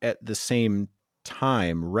 both at the same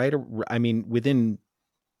time, within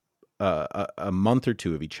a month or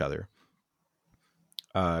two of each other,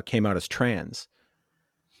 came out as trans.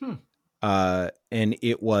 And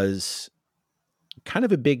it was kind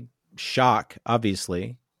of a big shock,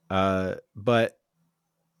 obviously. But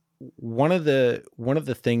one of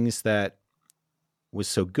the things that was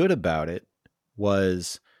so good about it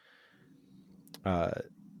was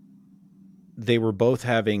they were both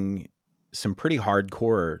having some pretty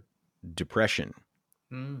hardcore depression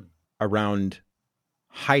around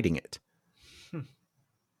hiding it.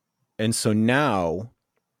 And so now,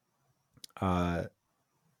 my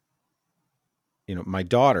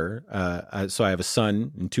daughter, so I have a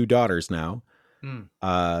son and two daughters now.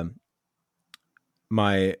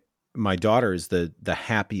 My daughter is the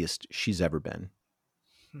happiest she's ever been.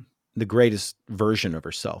 The greatest version of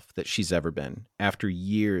herself that she's ever been after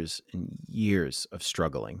years and years of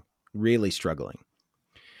struggling, really struggling.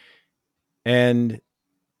 And,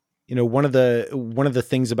 one of the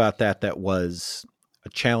things about that was a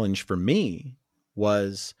challenge for me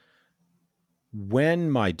was when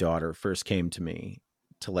my daughter first came to me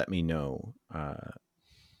to let me know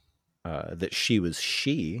that she was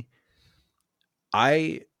she,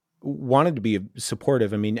 I wanted to be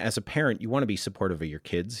supportive. I mean, as a parent, you want to be supportive of your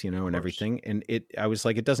kids, and everything. And I was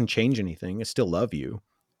like, it doesn't change anything. I still love you.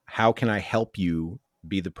 How can I help you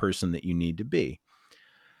be the person that you need to be?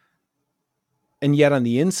 And yet on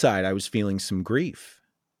the inside, I was feeling some grief,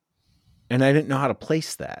 and I didn't know how to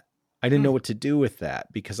place that. I didn't know what to do with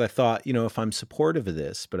that, because I thought, if I'm supportive of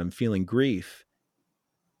this, but I'm feeling grief,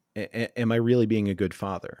 am I really being a good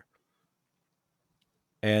father?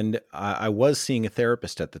 And I was seeing a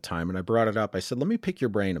therapist at the time, and I brought it up. I said, let me pick your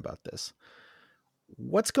brain about this.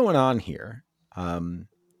 What's going on here? And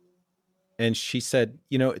she said,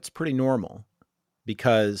 it's pretty normal,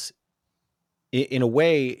 because in a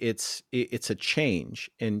way it's a change,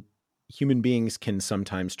 and human beings can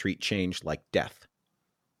sometimes treat change like death.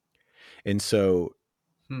 And so,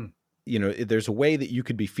 there's a way that you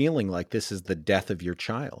could be feeling like this is the death of your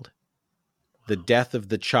child, the death of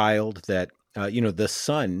the child that, the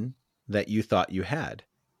son that you thought you had.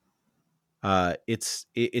 It's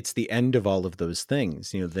the end of all of those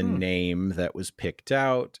things, the name that was picked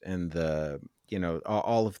out, and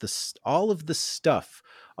all of the stuff,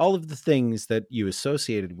 all of the things that you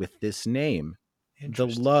associated with this name, the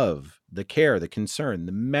love, the care, the concern,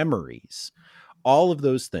 the memories, all of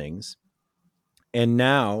those things. And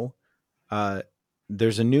now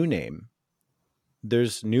there's a new name.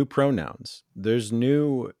 There's new pronouns. There's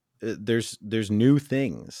new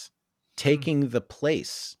things taking the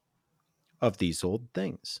place of these old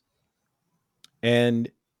things. And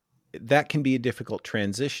that can be a difficult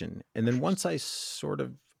transition. And then once I sort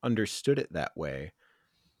of understood it that way,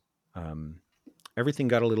 everything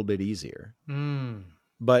got a little bit easier.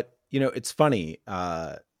 But, it's funny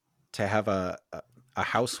to have a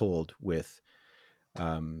household with,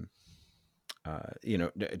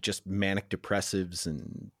 just manic depressives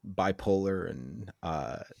and bipolar,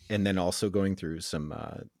 and then also going through some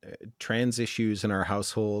trans issues in our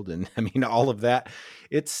household. And I mean, all of that,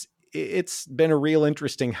 it's been a real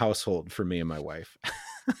interesting household for me and my wife.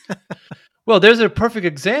 Well, there's a perfect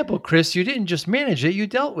example, Chris. You didn't just manage it, you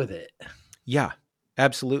dealt with it. Yeah,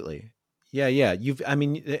 absolutely. Yeah.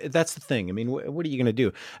 That's the thing. I mean, what are you going to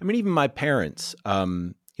do? I mean, even my parents,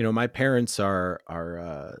 my parents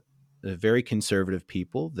are very conservative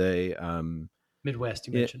people. They, Midwest,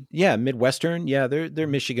 you mentioned. Yeah. Midwestern. Yeah. They're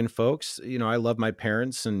Michigan folks. I love my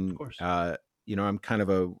parents, and, I'm kind of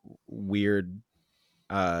a weird,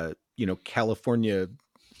 California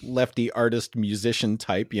lefty artist musician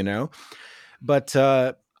type, but,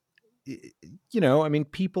 I mean,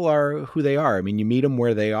 people are who they are. I mean, you meet them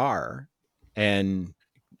where they are, and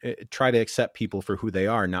try to accept people for who they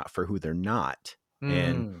are, not for who they're not.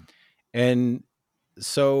 And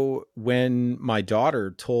so when my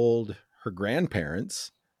daughter told her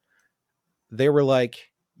grandparents, they were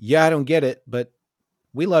like, yeah, I don't get it, but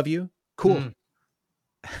we love you. Cool.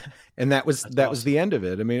 And that was awesome. The end of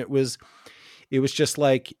it. I mean, it was just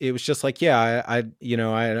like, yeah,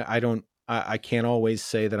 I can't always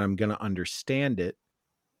say that I'm going to understand it.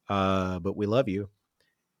 But we love you.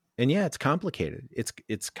 And yeah, it's complicated.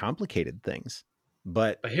 It's complicated things,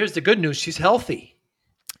 but here's the good news. She's healthy.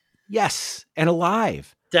 Yes. And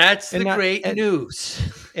alive. That's the great news.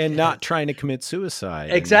 And not trying to commit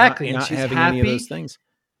suicide. Exactly. And not she's having happy. any of those things.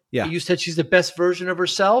 Yeah. You said she's the best version of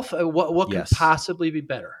herself. What could Yes. possibly be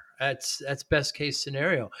better? That's best case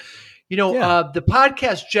scenario. Yeah. The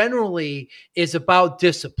podcast generally is about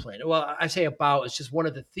discipline. Well, I say about, it's just one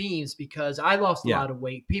of the themes because I lost a Yeah. lot of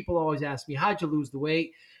weight. People always ask me, how'd you lose the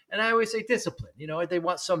weight? And I always say discipline. They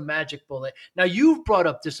want some magic bullet. Now, you've brought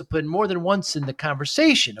up discipline more than once in the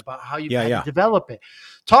conversation about how you've had to develop it.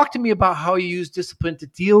 Talk to me about how you use discipline to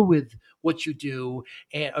deal with what you do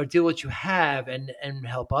or deal with what you have and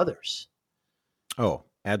help others. Oh,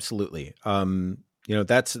 absolutely.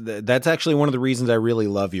 That's actually one of the reasons I really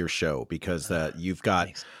love your show, because you've got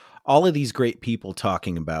all of these great people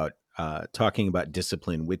talking about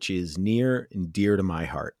discipline, which is near and dear to my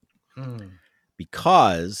heart.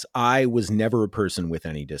 Because I was never a person with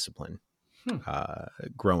any discipline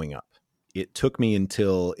growing up. It took me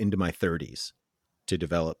until into my 30s to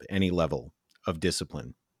develop any level of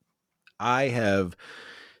discipline. I have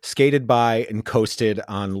skated by and coasted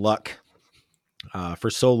on luck for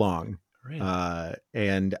so long. Really?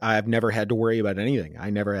 And I've never had to worry about anything. I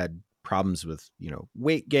never had problems with,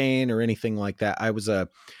 weight gain or anything like that. I was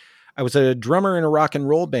a drummer in a rock and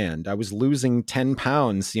roll band. I was losing 10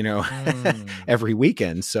 pounds, every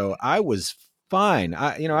weekend. So I was fine.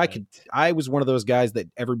 I was one of those guys that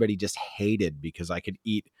everybody just hated because I could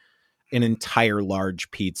eat an entire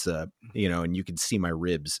large pizza, and you could see my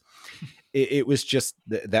ribs. It was just,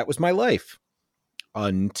 that was my life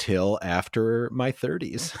until after my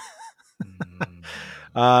 30s.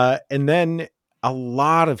 And then a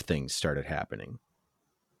lot of things started happening.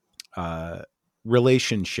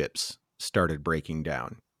 Relationships started breaking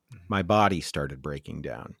down. My body started breaking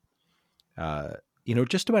down.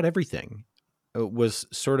 Just about everything was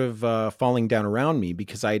sort of falling down around me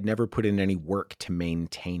because I had never put in any work to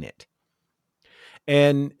maintain it.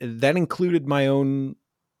 And that included my own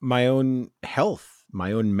health,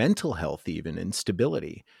 my own mental health, even, and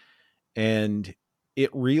stability. And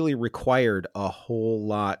it really required a whole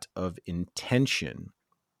lot of intention.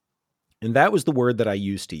 And that was the word that I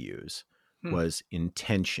used to use, was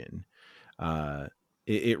intention.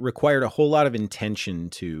 It required a whole lot of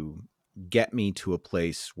intention to get me to a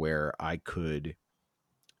place where I could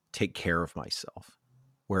take care of myself,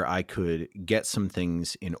 where I could get some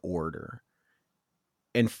things in order.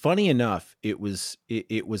 And funny enough, it was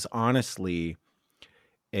honestly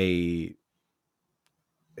a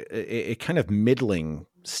kind of middling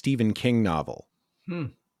Stephen King novel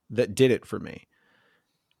that did it for me.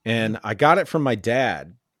 And I got it from my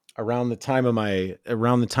dad around the time of my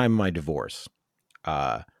divorce.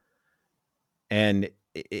 And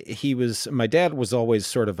my dad was always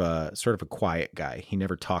sort of a quiet guy. He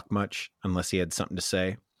never talked much unless he had something to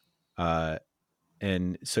say.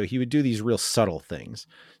 And so he would do these real subtle things.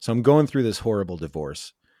 So I'm going through this horrible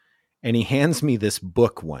divorce, and he hands me this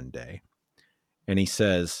book one day, and he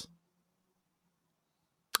says,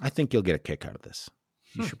 I think you'll get a kick out of this.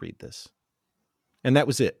 You should read this. And that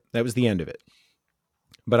was it. That was the end of it.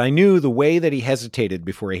 But I knew the way that he hesitated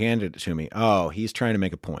before he handed it to me. Oh, he's trying to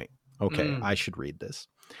make a point. Okay, I should read this.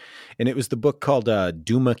 And it was the book called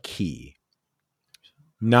Duma Key.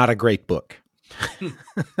 Not a great book.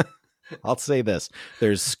 I'll say this.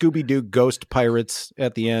 There's Scooby-Doo ghost pirates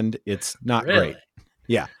at the end. It's not great.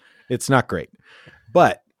 Yeah, it's not great.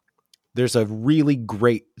 But there's a really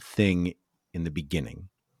great thing in the beginning.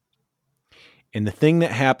 And the thing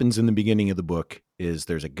that happens in the beginning of the book is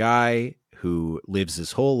there's a guy who lives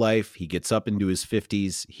his whole life. He gets up into his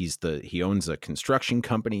 50s. He owns a construction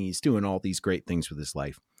company. He's doing all these great things with his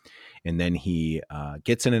life. And then he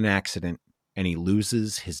gets in an accident and he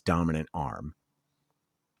loses his dominant arm.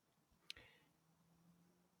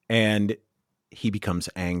 And he becomes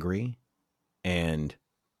angry, and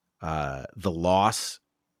the loss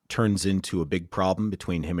turns into a big problem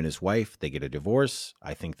between him and his wife. They get a divorce.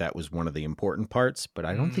 I think that was one of the important parts, but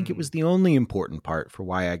I don't think it was the only important part for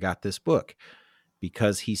why I got this book,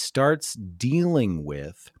 because he starts dealing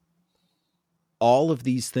with all of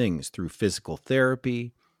these things through physical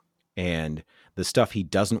therapy and the stuff he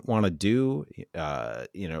doesn't want to do,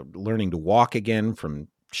 learning to walk again from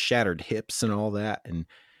shattered hips and all that.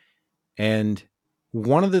 And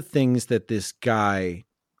one of the things that this guy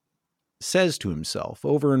says to himself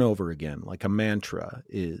over and over again, like a mantra,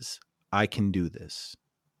 is, I can do this,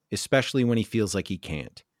 especially when he feels like he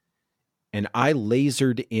can't. And I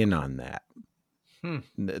lasered in on that.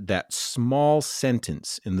 That small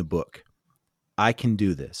sentence in the book, I can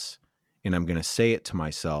do this. And I'm going to say it to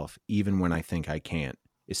myself, even when I think I can't,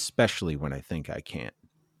 especially when I think I can't.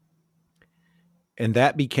 And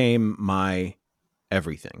that became my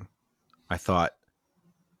everything. I thought,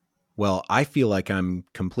 well, I feel like I'm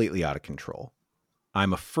completely out of control.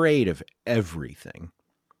 I'm afraid of everything.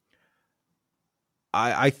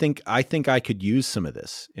 I think I could use some of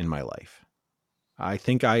this in my life. I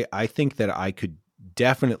think that I could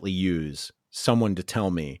definitely use someone to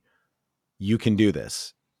tell me you can do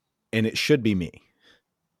this, and it should be me.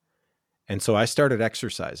 And so I started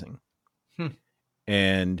exercising.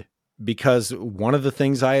 And because one of the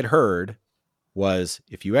things I had heard was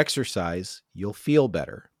if you exercise, you'll feel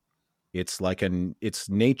better. It's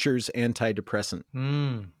nature's antidepressant.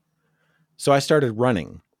 So I started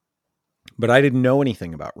running, but I didn't know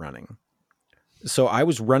anything about running. So I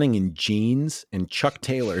was running in jeans and Chuck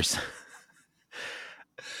Taylors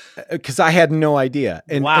because I had no idea.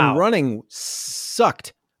 And running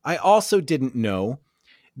sucked. I also didn't know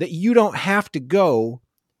that you don't have to go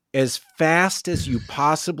as fast as you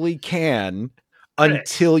possibly can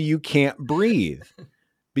until you can't breathe,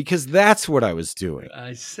 because that's what I was doing.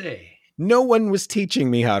 I see. No one was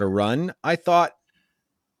teaching me how to run. I thought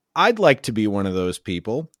I'd like to be one of those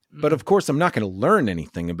people, but of course I'm not going to learn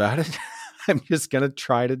anything about it. I'm just going to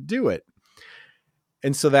try to do it.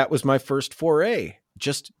 And so that was my first foray.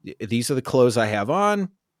 Just these are the clothes I have on,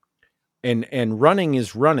 and running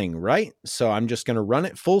is running, right? So I'm just going to run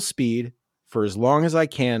at full speed for as long as I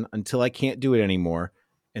can until I can't do it anymore.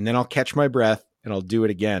 And then I'll catch my breath and I'll do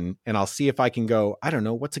it again. And I'll see if I can go, I don't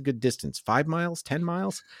know, what's a good distance? 5 miles, 10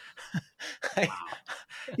 miles?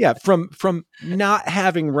 Yeah. From not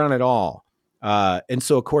having run at all. And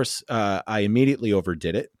so of course, I immediately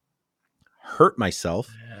overdid it, hurt myself,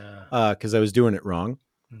 cause I was doing it wrong.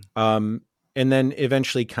 And then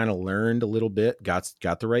eventually kind of learned a little bit, got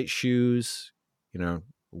the right shoes,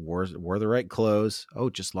 wore the right clothes. Oh,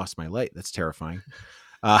 just lost my light. That's terrifying.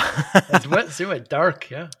 It went dark.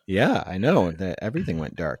 Yeah. Yeah, I know. Everything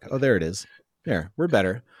went dark. Oh, there it is. There, we're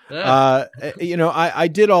better. I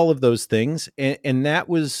did all of those things. And that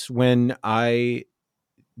was when I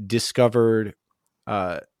discovered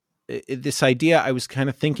this idea. I was kind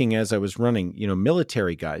of thinking as I was running,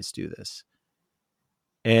 military guys do this.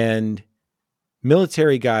 And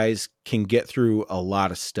military guys can get through a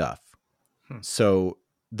lot of stuff. So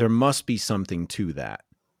there must be something to that.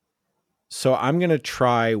 So I'm going to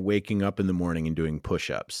try waking up in the morning and doing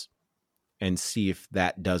push-ups and see if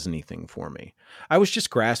that does anything for me. I was just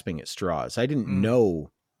grasping at straws. I didn't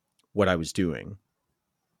know what I was doing.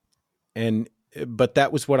 But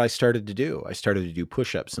that was what I started to do. I started to do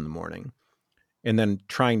push-ups in the morning and then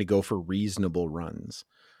trying to go for reasonable runs.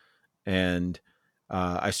 And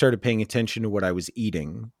I started paying attention to what I was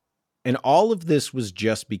eating. And all of this was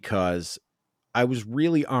just because I was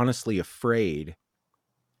really honestly afraid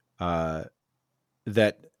that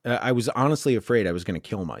I was going to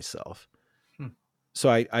kill myself. So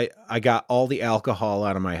I got all the alcohol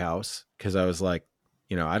out of my house because I was like,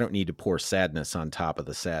 I don't need to pour sadness on top of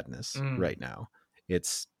the sadness right now.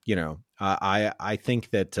 It's, I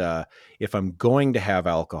think that if I'm going to have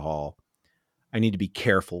alcohol, I need to be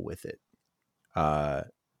careful with it.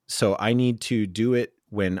 So I need to do it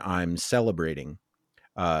when I'm celebrating,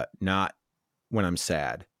 not when I'm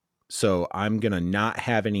sad. So I'm going to not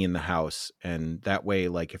have any in the house. And that way,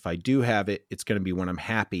 like if I do have it, it's going to be when I'm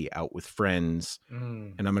happy out with friends.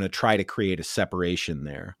 And I'm going to try to create a separation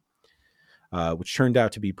there, which turned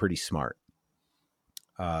out to be pretty smart.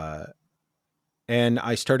 And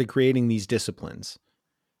I started creating these disciplines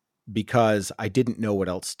because I didn't know what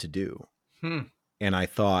else to do. And I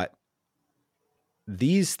thought,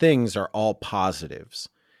 these things are all positives.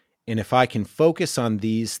 And if I can focus on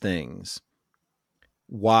these things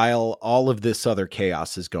while all of this other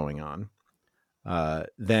chaos is going on,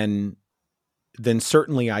 then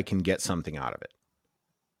certainly I can get something out of it.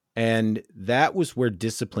 And that was where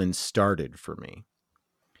discipline started for me.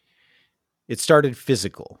 It started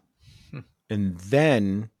physical. And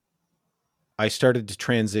then I started to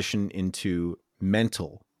transition into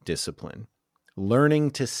mental discipline,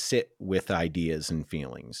 learning to sit with ideas and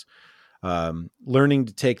feelings, learning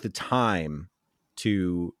to take the time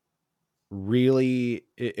to really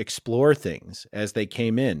explore things as they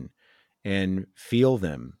came in and feel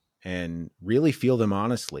them and really feel them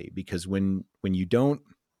honestly. Because when you don't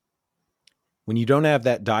have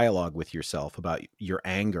that dialogue with yourself about your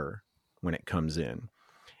anger when it comes in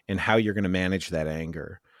and how you're going to manage that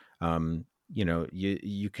anger,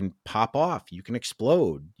 you can pop off, you can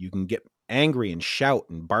explode, you can get angry and shout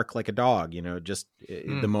and bark like a dog, just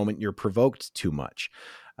the moment you're provoked too much.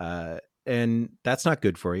 And that's not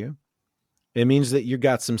good for you. It means that you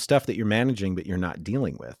got some stuff that you're managing, but you're not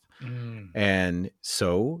dealing with. And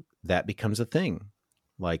so that becomes a thing.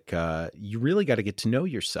 Like, you really got to get to know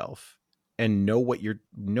yourself and know what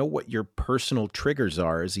your personal triggers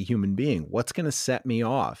are as a human being. What's going to set me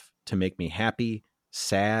off to make me happy,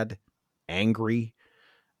 sad, angry,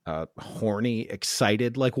 horny,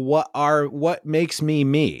 excited. Like what makes me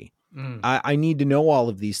me? I need to know all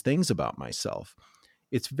of these things about myself.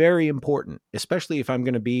 It's very important, especially if I'm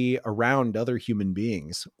going to be around other human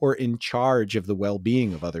beings or in charge of the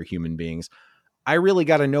well-being of other human beings. I really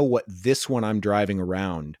got to know what this one I'm driving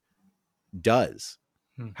around does,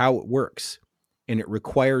 how it works. And it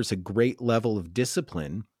requires a great level of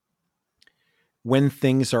discipline when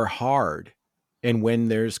things are hard and when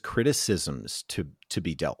there's criticisms to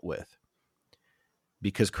be dealt with.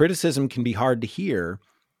 Because criticism can be hard to hear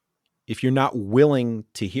if you're not willing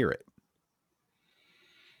to hear it.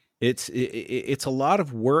 It's a lot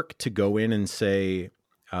of work to go in and say,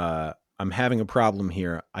 I'm having a problem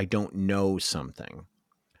here. I don't know something.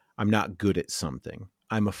 I'm not good at something.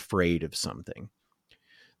 I'm afraid of something.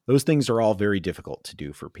 Those things are all very difficult to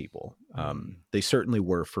do for people. They certainly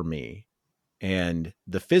were for me. And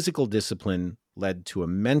the physical discipline led to a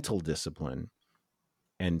mental discipline.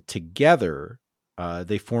 And together,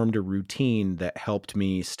 they formed a routine that helped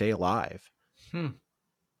me stay alive.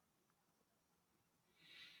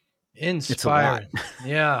 Inspiring.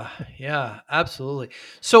 Yeah, absolutely.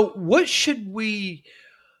 So what should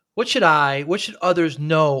others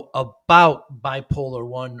know about bipolar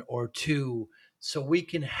 1 or 2 so we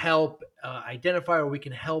can help identify, or we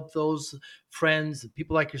can help those friends,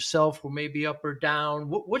 people like yourself who may be up or down?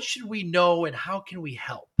 What should we know, and how can we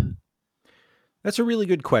help? That's a really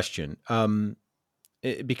good question,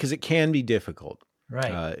 because it can be difficult,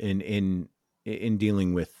 right? In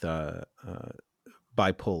dealing with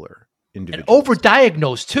bipolar individuals, and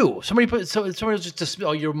overdiagnosed too. Somebody just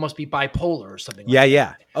you must be bipolar or something.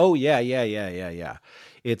 Yeah. Oh yeah.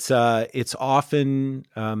 It's often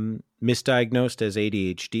misdiagnosed as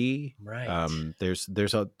ADHD. Right.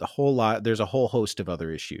 There's a whole lot. There's a whole host of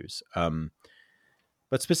other issues.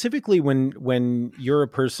 But specifically when you're a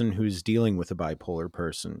person who's dealing with a bipolar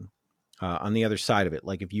person, on the other side of it,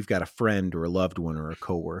 like if you've got a friend or a loved one or a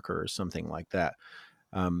coworker or something like that,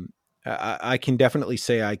 I can definitely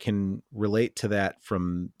say I can relate to that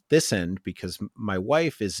from this end, because my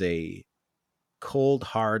wife is a cold,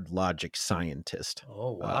 hard logic scientist.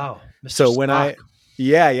 Oh, wow. So when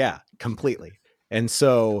yeah, completely. And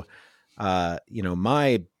so,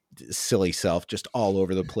 my silly self just all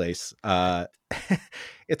over the place.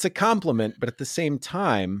 It's a compliment, but at the same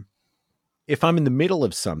time, if I'm in the middle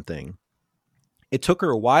of something, it took her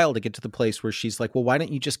a while to get to the place where she's like, well, why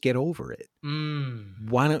don't you just get over it?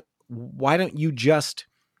 Why don't you just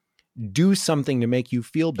do something to make you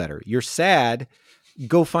feel better? You're sad.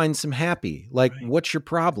 Go find some happy. Like, right. What's your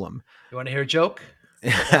problem? You want to hear a joke?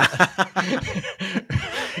 Yeah.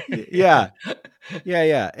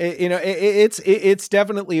 It's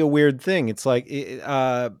definitely a weird thing. It's like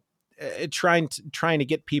trying to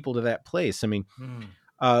get people to that place. I mean,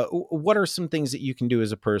 what are some things that you can do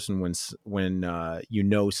as a person when you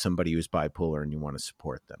know somebody who's bipolar and you want to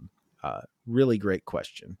support them? Really great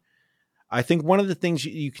question. I think one of the things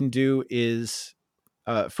you can do is,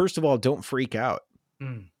 first of all, don't freak out.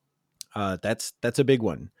 That's a big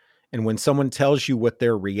one. And when someone tells you what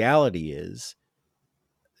their reality is,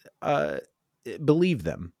 believe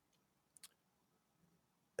them.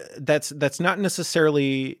 That's not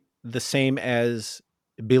necessarily the same as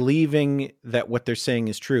believing that what they're saying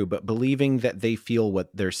is true, but believing that they feel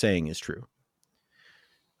what they're saying is true.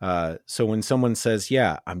 So when someone says,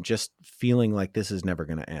 yeah, I'm just feeling like this is never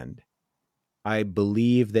going to end, I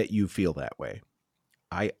believe that you feel that way.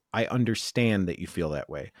 I understand that you feel that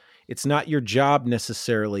way. It's not your job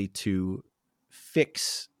necessarily to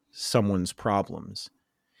fix someone's problems.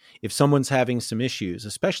 If someone's having some issues,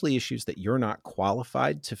 especially issues that you're not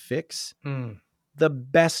qualified to fix, the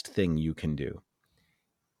best thing you can do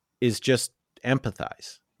is just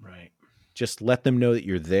empathize. Right. Just let them know that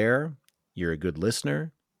you're there, you're a good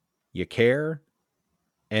listener, you care,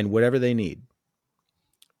 and whatever they need,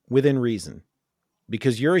 within reason.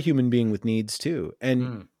 Because you're a human being with needs too.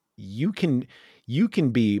 And you can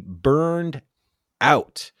be burned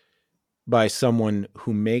out by someone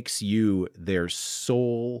who makes you their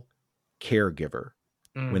sole caregiver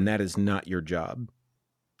when that is not your job.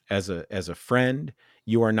 As a friend,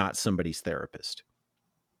 you are not somebody's therapist.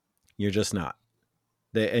 You're just not.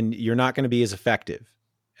 And you're not going to be as effective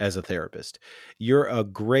as a therapist. You're a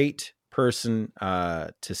great person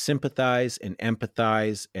to sympathize and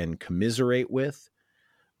empathize and commiserate with,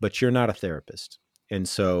 but you're not a therapist. And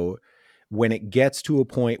so when it gets to a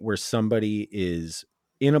point where somebody is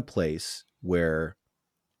in a place where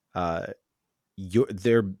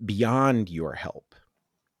they're beyond your help,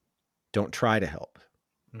 don't try to help.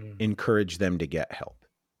 Encourage them to get help.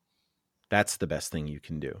 That's the best thing you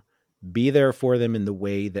can do. Be there for them in the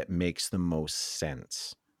way that makes the most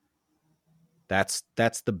sense. That's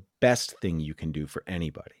the best thing you can do for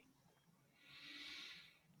anybody.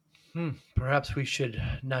 Perhaps we should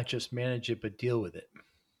not just manage it, but deal with it.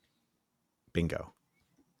 Bingo.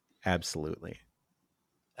 Absolutely.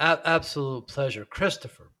 Absolute pleasure.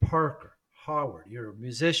 Christopher Parker Howard, you're a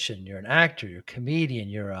musician, you're an actor, you're a comedian,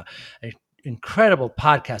 you're an incredible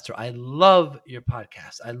podcaster. I love your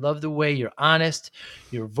podcast. I love the way you're honest,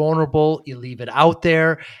 you're vulnerable, you leave it out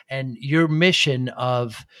there, and your mission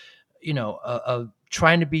of, of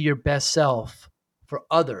trying to be your best self for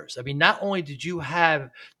others. I mean, not only do you have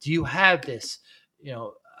this,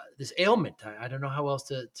 this ailment, I don't know how else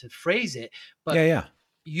to phrase it, but yeah.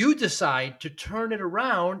 You decide to turn it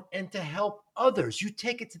around and to help others. You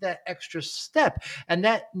take it to that extra step, and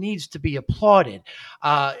that needs to be applauded.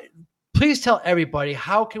 Please tell everybody,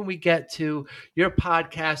 how can we get to your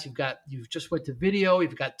podcast? You've just went to video.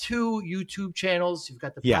 You've got 2 YouTube channels. You've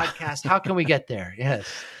got the podcast. How can we get there? Yes.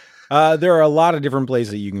 There are a lot of different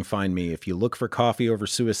places that you can find me. If you look for Coffee Over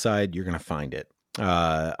Suicide, you're going to find it.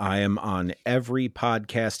 I am on every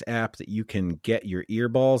podcast app that you can get your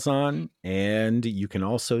earballs on, and you can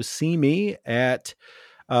also see me at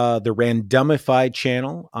the Randomified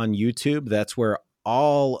channel on YouTube. That's where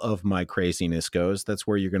all of my craziness goes. That's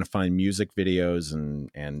where you're going to find music videos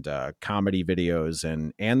and comedy videos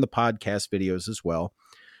and the podcast videos as well.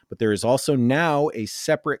 But there is also now a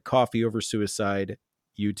separate Coffee Over Suicide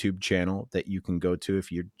YouTube channel that you can go to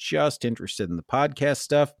if you're just interested in the podcast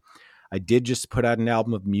stuff. I did just put out an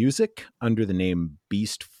album of music under the name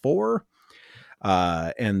Beast 4.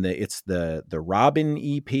 And it's the Robin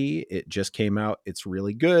EP. It just came out. It's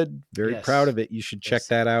really good. Very proud of it. You should check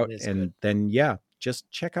that out. And then,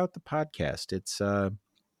 just check out the podcast.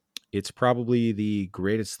 It's probably the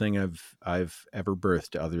greatest thing I've ever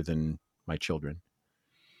birthed other than my children.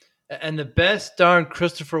 And the best darn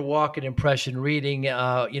Christopher Walken impression reading,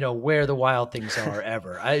 Where the Wild Things Are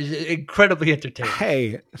ever. Incredibly entertaining.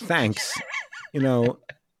 Hey, thanks.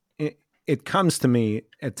 It comes to me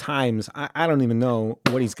at times. I don't even know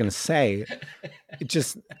what he's going to say. It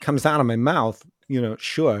just comes out of my mouth,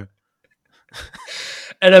 sure.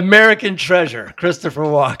 An American treasure, Christopher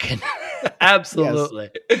Walken.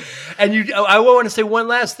 Absolutely. Yes. And I want to say one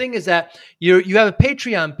last thing is that you have a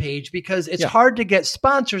Patreon page because it's hard to get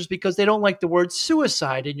sponsors because they don't like the word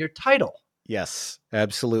suicide in your title. Yes,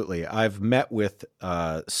 absolutely. I've met with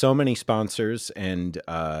so many sponsors and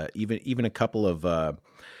even a couple of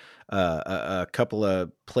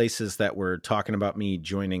places that were talking about me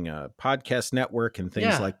joining a podcast network and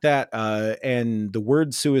things like that. And the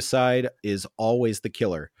word suicide is always the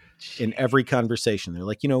killer. In every conversation. They're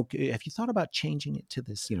like, have you thought about changing it to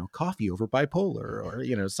this, coffee over bipolar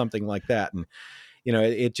or, something like that. And,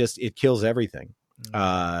 it kills everything.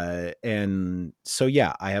 And so,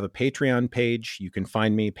 I have a Patreon page. You can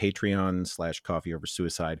find me Patreon.com/Coffee Over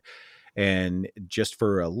Suicide. And just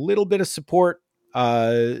for a little bit of support,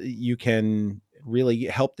 you can really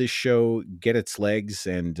help this show get its legs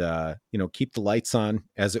and, keep the lights on,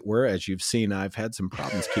 as it were. As you've seen, I've had some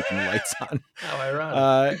problems keeping the lights on. How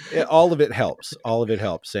ironic. All of it helps.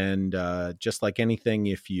 And just like anything,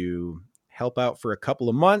 if you help out for a couple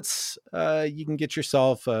of months, you can get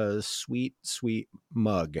yourself a sweet, sweet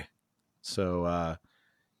mug. So, I'd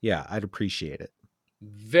appreciate it.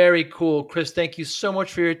 Very cool. Chris, thank you so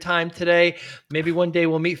much for your time today. Maybe one day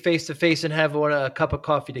we'll meet face to face and have a cup of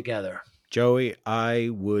coffee together. Joey, I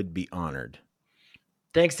would be honored.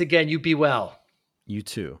 Thanks again. You be well. You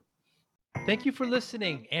too. Thank you for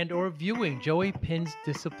listening and or viewing Joey Pin's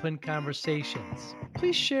Discipline Conversations.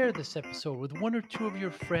 Please share this episode with 1 or 2 of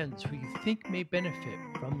your friends who you think may benefit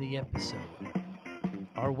from the episode.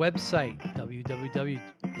 Our website,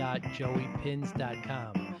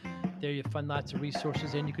 www.joeypins.com. There you'll find lots of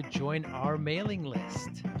resources and you could join our mailing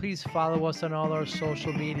list. Please follow us on all our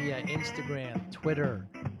social media, Instagram, Twitter,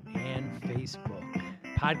 and Facebook.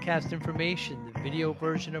 Podcast information, the video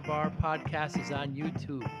version of our podcast is on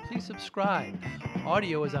YouTube. Please subscribe.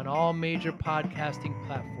 Audio is on all major podcasting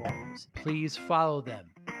platforms. Please follow them.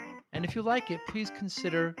 And if you like it, please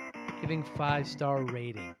consider giving 5-star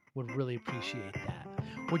rating. Would really appreciate that.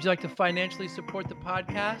 Would you like to financially support the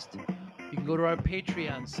podcast? You can go to our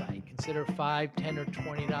Patreon site. Consider $5, $10, or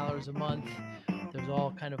 $20 a month. There's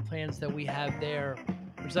all kind of plans that we have there.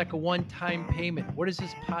 It's like a one-time payment. What is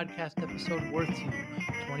this podcast episode worth to you?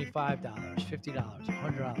 $25, $50,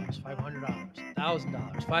 $100, $500,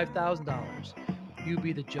 $1,000, $5,000. You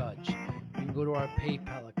be the judge. You can go to our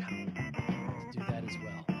PayPal account to do that as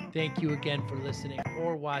well. Thank you again for listening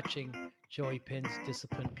or watching Joey Pin's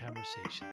Discipline Conversation.